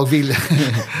jag vill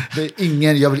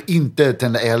jag vill inte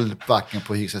tända eld varken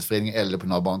på Hyresgästföreningen eller på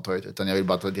Norra Bantorget, utan jag vill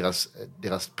bara att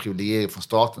deras privilegier från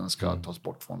staten ska tas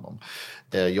bort från dem.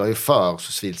 Jag är för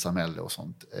civilsamhälle och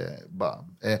sånt bara.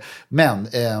 Men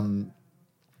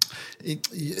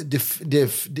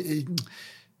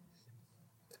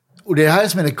och det här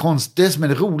som är det konstiga, det som är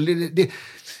det roliga,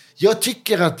 jag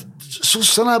tycker att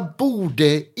sossarna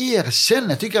borde erkänna,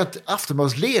 jag tycker att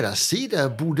Aftonbladets ledarsida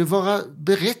borde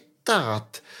berätta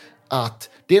att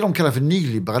det de kallar för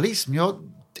nyliberalism,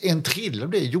 en tredjedel av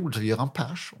det gjordes av Göran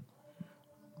Persson.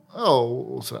 Ja,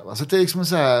 och sådär. Så det är liksom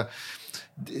så här,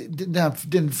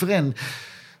 den förändring.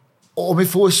 Om vi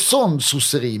får sån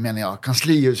sosseri, menar jag,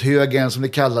 kanslihushögern som det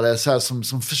kallades, så här,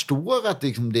 som förstår att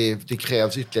liksom det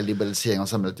krävs ytterligare liberalisering av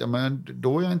samhället, ja, men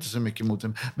då är jag inte så mycket emot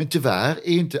det. Men tyvärr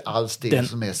är inte alls det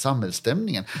som är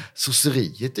samhällsstämningen.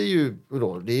 Sosseriet är ju,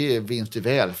 det är vinst i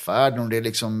välfärden och det är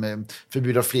liksom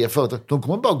förbud av fler företag. De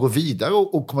kommer bara gå vidare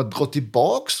och kommer dra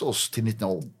tillbaks oss till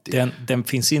 1980. Den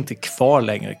finns inte kvar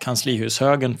längre.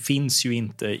 Kanslihushögern finns ju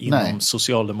inte inom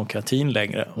socialdemokratin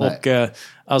längre. Nej. Och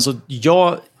alltså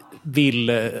jag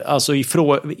vill, alltså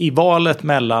i valet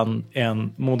mellan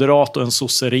en moderat och en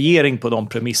sosseregering på de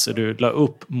premisser du la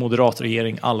upp,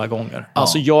 moderatregering alla gånger. Ja.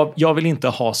 Alltså jag vill inte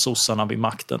ha sossarna vid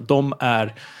makten. De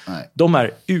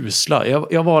är usla.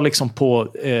 Jag var liksom på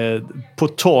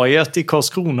torget i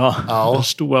Karlskrona, det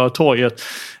stora torget.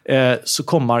 Så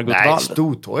kom Margot Wall. Nej,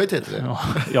 Stortorget heter det.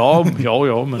 Ja,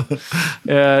 men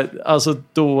alltså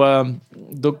då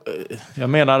jag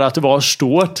menar att det var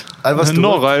stort.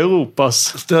 Norra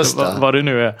Europas största, vad det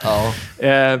nu är. Ja.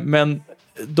 Men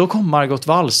då kom Margot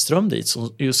Wallström dit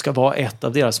som ju ska vara ett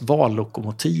av deras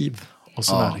vallokomotiv och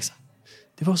sådär liksom.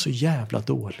 Det var så jävla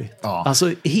dåligt. Ja.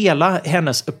 Alltså hela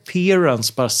hennes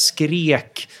appearance bara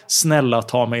skrek, snälla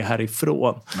ta mig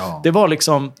härifrån. Ja. Det var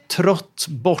liksom trött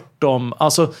bortom,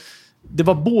 alltså det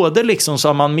var både liksom så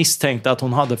att man misstänkte att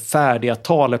hon hade färdiga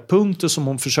talepunkter som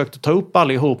hon försökte ta upp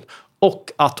allihop,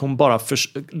 och att hon bara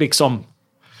liksom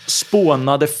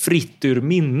spånade fritt ur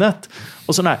minnet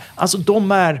och sådär. Alltså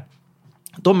de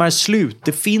är slut.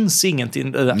 Det finns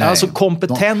ingenting. Nej, alltså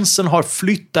kompetensen har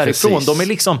flytt därifrån. Precis.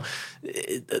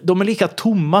 De är lika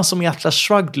tomma som i Atlas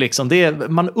Shrugged liksom.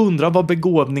 Man undrar vad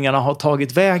begåvningarna har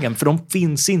tagit vägen, för de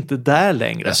finns inte där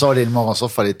längre. Jag sa det i en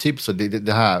morgonsoffa, det är typ så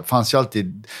det här fanns ju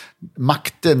alltid,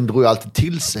 makten drog ju alltid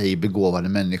till sig begåvade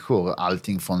människor,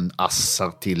 allting från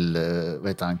Assar till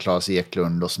Claes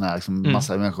Eklund och såna här liksom,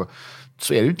 massa människor.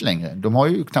 Så är det ju inte längre. De har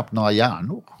ju knappt några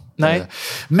hjärnor. Nej.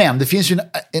 Men det finns ju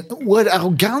en oerhörd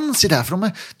arrogans i det här,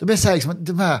 för de är så här liksom,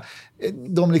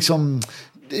 de liksom,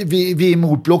 vi är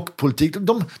emot blockpolitik.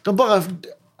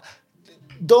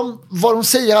 Vad de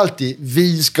säger alltid,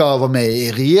 vi ska vara med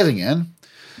i regeringen.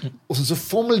 Och sen så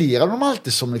formulerar de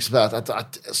alltid som liksom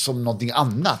som någonting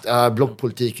annat.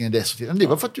 Blockpolitiken är destruktiv. Det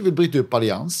var för att du vill bryta upp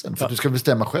alliansen, för att du ska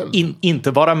bestämma själv.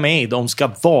 Inte vara med, de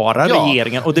ska vara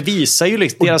regeringen. Och det visar ju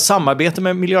liksom, deras samarbete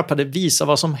med Miljöpartiet visar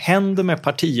vad som händer med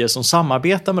partier som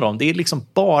samarbetar med dem. Det är liksom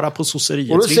bara på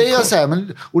sosseriets. Och då säger jag så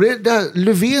här,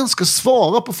 Löfven ska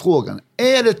svara på frågan.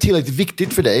 Är det tillräckligt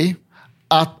viktigt för dig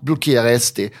att blockera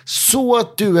SD så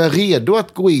att du är redo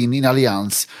att gå in i en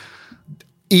allians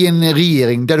i en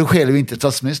regering där du själv inte är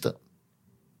statsminister?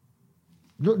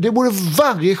 Det borde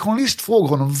varje journalist fråga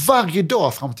honom varje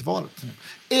dag fram till valet.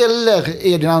 Eller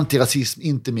är din antirasism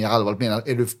inte mer allvarligt menad?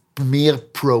 Är du mer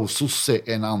pro-sosse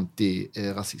än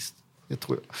antirasist? Det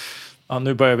tror jag. Ja,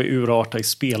 nu börjar vi urarta i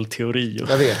spelteori.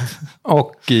 Jag vet.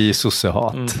 Och i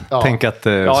sossehat. Tänk att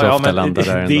så ofta landar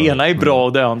där. Det ena är bra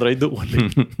och det andra är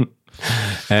dåligt.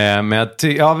 Men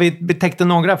vi täckte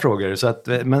några frågor, så att,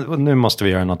 men nu måste vi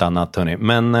göra något annat, hörni.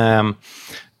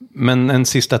 Men en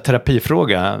sista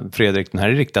terapifråga, Fredrik, den här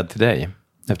är riktad till dig.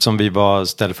 Eftersom vi var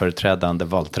ställföreträdande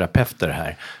valterapeuter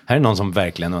här. Här är någon som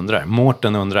verkligen undrar.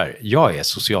 Mårten undrar, jag är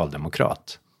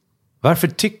socialdemokrat. Varför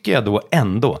tycker jag då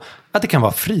ändå att det kan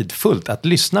vara fridfullt att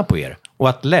lyssna på er och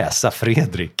att läsa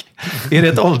Fredrik? Är det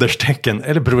ett ålderstecken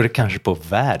eller beror det kanske på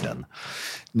världen?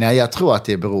 Nej, jag tror att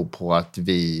det beror på att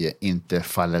vi inte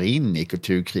faller in i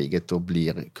kulturkriget och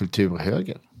blir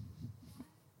kulturhöger.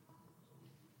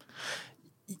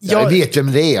 Jag vet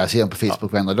vem det är. Jag ser honom på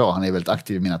Facebook varenda dag. Han är väldigt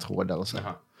aktiv i mina trådar och så.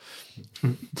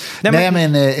 Nej,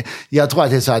 men jag tror att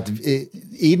det är så att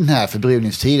i den här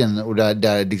förbrukningstiden och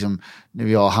där liksom, när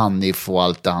vi har Hanif och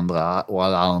allt det andra och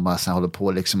alla andra som håller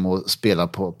på liksom och spelar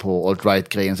på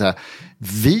alt-right-grejen så här.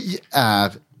 Vi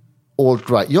är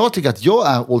alt-right. Jag tycker att jag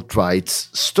är alt-rights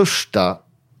största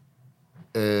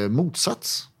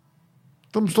motsats.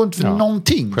 De står inte för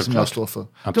någonting självklart. Som jag står för.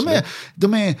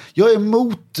 Jag är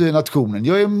emot nationen,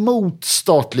 jag är emot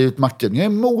statlig utmaktning, jag är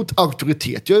emot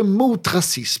auktoritet, jag är emot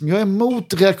rasism, jag är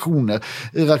emot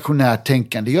reaktionärt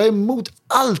tänkande, jag är emot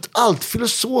allt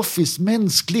filosofiskt,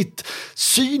 mänskligt,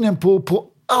 synen på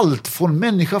allt från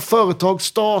människa, företag,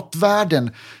 stat,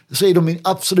 världen, så är de min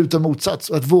absoluta motsats.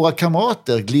 Och att våra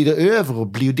kamrater glider över och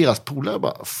blir deras polare,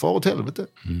 bara far åt helvete.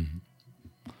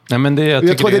 Nej, men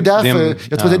jag tror det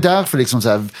är därför liksom så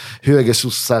här,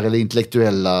 högersossar eller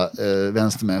intellektuella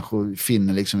vänstermänniskor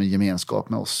finner liksom en gemenskap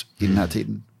med oss i den här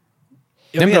tiden.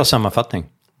 Det är en bra sammanfattning.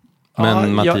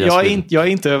 Men jag är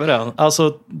inte överens.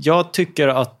 Alltså, jag tycker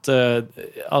att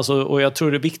och jag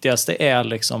tror det viktigaste är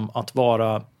liksom att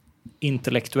vara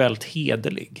intellektuellt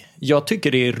hederlig. Jag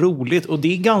tycker det är roligt och det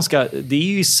är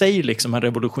ju i sig liksom en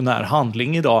revolutionär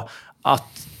handling idag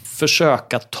att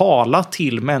försöka tala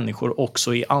till människor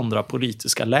också i andra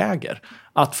politiska läger.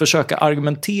 Att försöka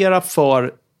argumentera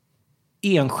för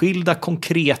enskilda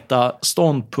konkreta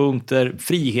ståndpunkter,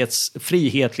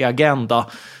 frihetlig agenda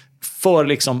för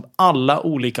liksom alla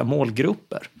olika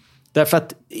målgrupper. Därför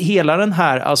att hela den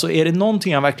här, alltså är det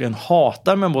någonting jag verkligen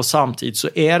hatar med vår samtid så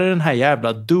är det den här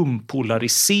jävla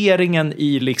dumpolariseringen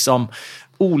i liksom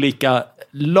olika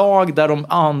lag där de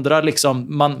andra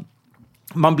liksom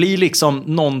man blir liksom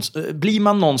blir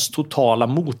man någons totala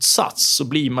motsats så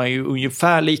blir man ju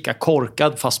ungefär lika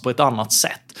korkad fast på ett annat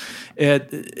sätt.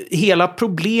 Hela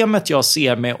problemet jag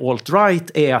ser med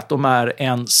alt-right är att de är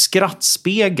en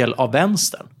skrattspegel av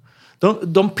vänstern.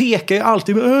 De pekar ju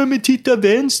alltid men titta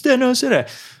vänstern och sådär.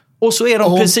 Och så är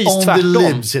de precis tvärtom. On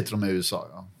the libs heter de i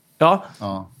USA. Ja.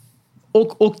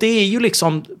 Och det är ju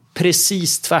liksom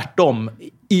precis tvärtom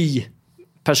i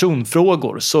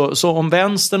personfrågor. Så om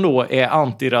vänstern då är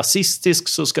antirasistisk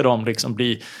så ska de liksom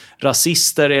bli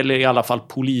rasister eller i alla fall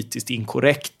politiskt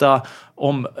inkorrekta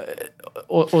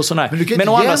och sådär. Men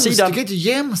å andra sidan du kan inte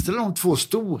jämställa de två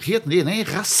storheterna. Det ena är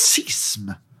rasism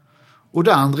och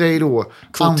det andra är då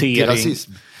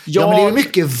antirasism. Ja, men det är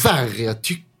mycket värre att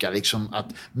tycka liksom att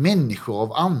människor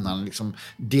av annan liksom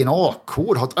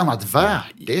DNA-kod har ett annat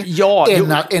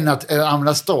värde än att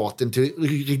använda staten till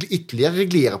ytterligare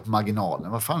reglera på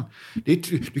marginalen. Vad fan?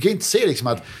 Du kan inte säga liksom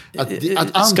att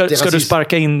ska du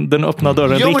sparka in den öppna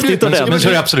dörren riktigt och men så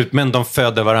är det absolut, men de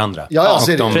föder varandra.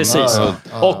 Precis.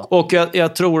 Och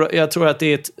jag tror att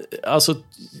det är alltså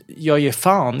jag ger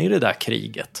fan i det där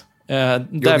kriget.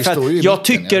 Därför att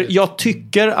jag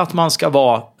tycker att man ska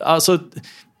vara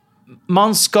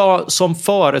man ska som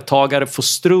företagare få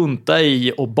strunta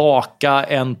i och baka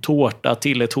en tårta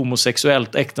till ett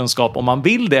homosexuellt äktenskap om man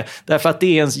vill det. Därför att det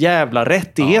är ens jävla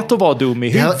rättighet att vara dum i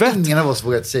huvudet. Det har ingen av oss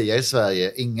vågat säga i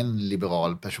Sverige. Ingen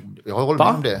liberal person. Jag håller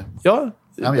med om det. Ja,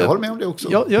 men jag håller med om det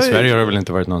också. I Sverige har det väl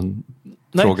inte varit någon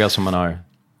fråga som man har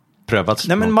prövats.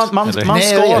 Nej, men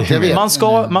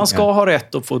man ska ha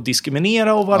rätt att få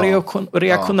diskriminera och vara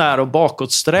reaktionär och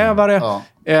bakåtsträvare.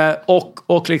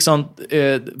 Och liksom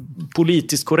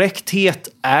politisk korrekthet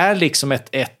är liksom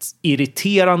ett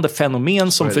irriterande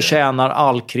fenomen som förtjänar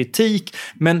all kritik.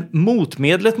 Men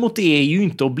motmedlet mot det är ju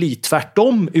inte att bli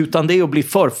tvärtom utan det är att bli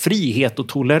för frihet och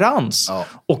tolerans.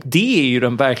 Och det är ju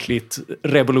den verkligt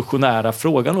revolutionära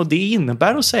frågan och det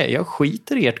innebär att säga jag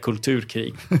skiter i ert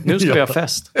kulturkrig. Nu ska vi ha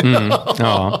fest.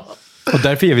 Och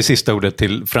därför ger vi sista ordet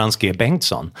till Frans G.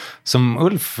 Bengtsson som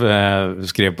Ulf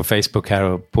skrev på Facebook här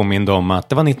och påminde om att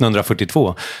det var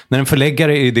 1942 när en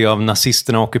förläggare i det av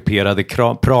nazisterna ockuperade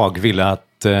Prag ville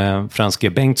att Frans G.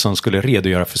 Bengtsson skulle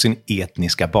redogöra för sin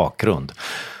etniska bakgrund.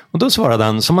 Och då svarade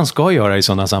han som man ska göra i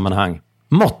sådana sammanhang.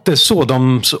 Måtte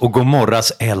Sodoms och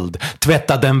Gomorras eld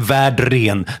tvätta den värld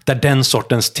ren där den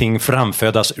sortens ting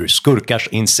framfödas ur skurkars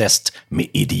incest med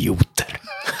idioter.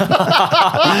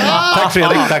 Tack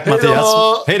Fredrik, tack Mattias.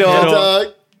 Hej då.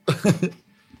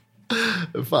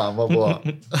 Fan vad bra.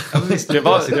 Det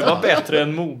var bättre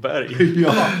än Moberg.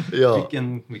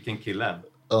 Vilken kille.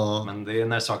 Men det är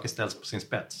när saker ställs på sin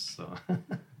spets. Så.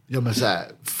 Ja men så här,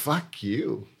 fuck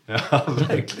you. Ja,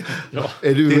 verkligen. Ja.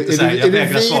 Jag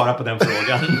vägrar svara på den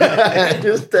frågan.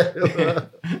 Just det.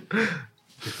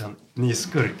 Utan, ni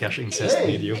skurkars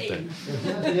incestidioter.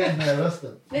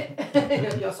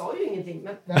 Jag sa ju ingenting.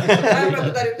 Men jag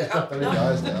pratade där ute.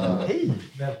 Hej,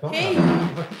 välkommen. Hej.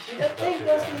 Jag tänkte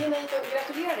jag skulle hinna hit och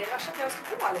gratulera dig. Jag ska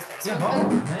få alldeles strax. Jaha.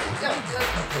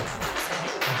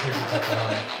 When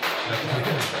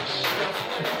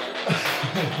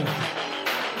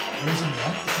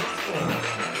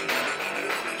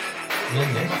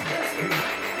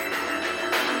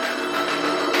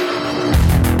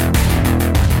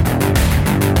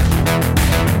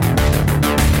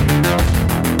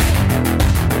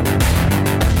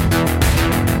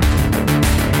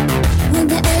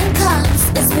the end comes,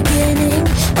 it's beginning.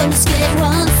 When the scared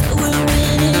ones, we're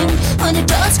winning. When the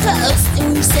doors close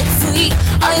and we set free.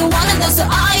 Are you one of those or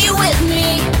are you with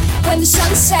me? When the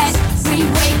sun sets, we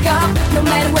wake up. No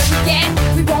matter where we get,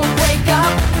 we won't break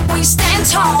up. We stand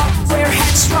tall, we're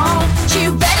headstrong.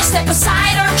 You better step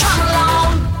aside or come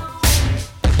along.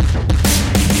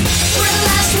 We're the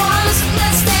last ones,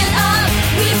 let's stand up.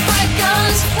 We fight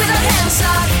guns with our hands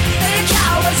up. They're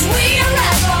cowards, we are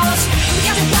rebels. We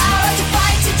got the power to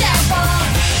fight the devil.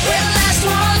 We're the last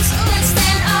ones, let's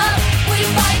stand up. We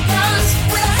fight guns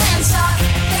with our hands up.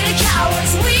 They're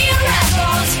cowards, we are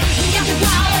rebels. We got the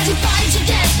power to fight the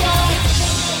devil.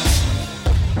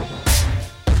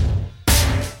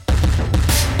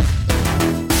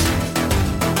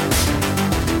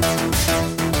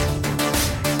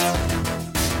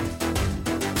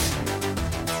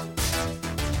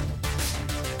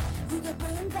 We got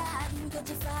burned back, we got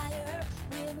the fire.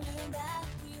 We have learned that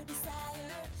we are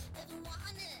desire. Never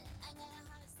want it, I got a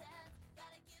heart set.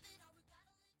 Gotta give it all we got.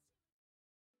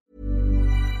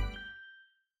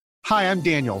 Hi, I'm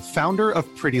Daniel, founder of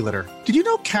Pretty Litter. Did you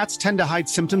know cats tend to hide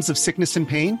symptoms of sickness and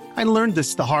pain? I learned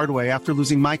this the hard way after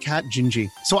losing my cat, Gingy.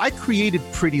 So I created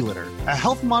Pretty Litter, a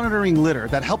health monitoring litter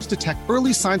that helps detect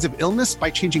early signs of illness by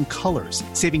changing colors,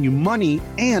 saving you money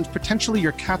and potentially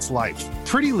your cat's life.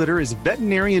 Pretty Litter is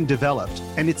veterinarian developed,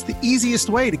 and it's the easiest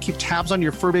way to keep tabs on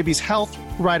your fur baby's health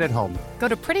right at home. Go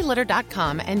to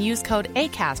prettylitter.com and use code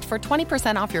ACAST for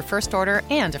 20% off your first order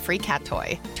and a free cat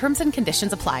toy. Terms and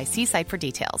conditions apply. See site for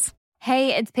details.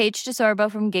 Hey, it's Paige DeSorbo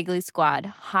from Giggly Squad.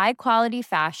 High quality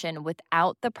fashion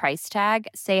without the price tag.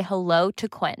 Say hello to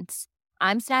Quince.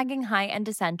 I'm snagging high-end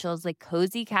essentials like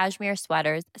cozy cashmere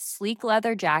sweaters, sleek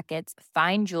leather jackets,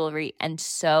 fine jewelry, and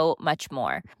so much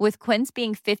more. With Quince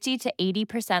being 50 to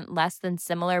 80% less than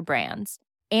similar brands.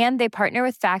 And they partner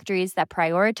with factories that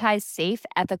prioritize safe,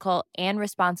 ethical, and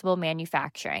responsible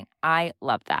manufacturing. I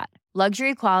love that.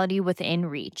 Luxury quality within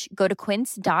reach. Go to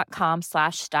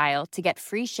quince.com/style to get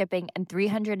free shipping and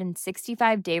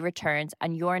 365-day returns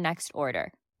on your next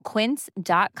order.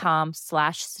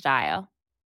 Quince.com/style.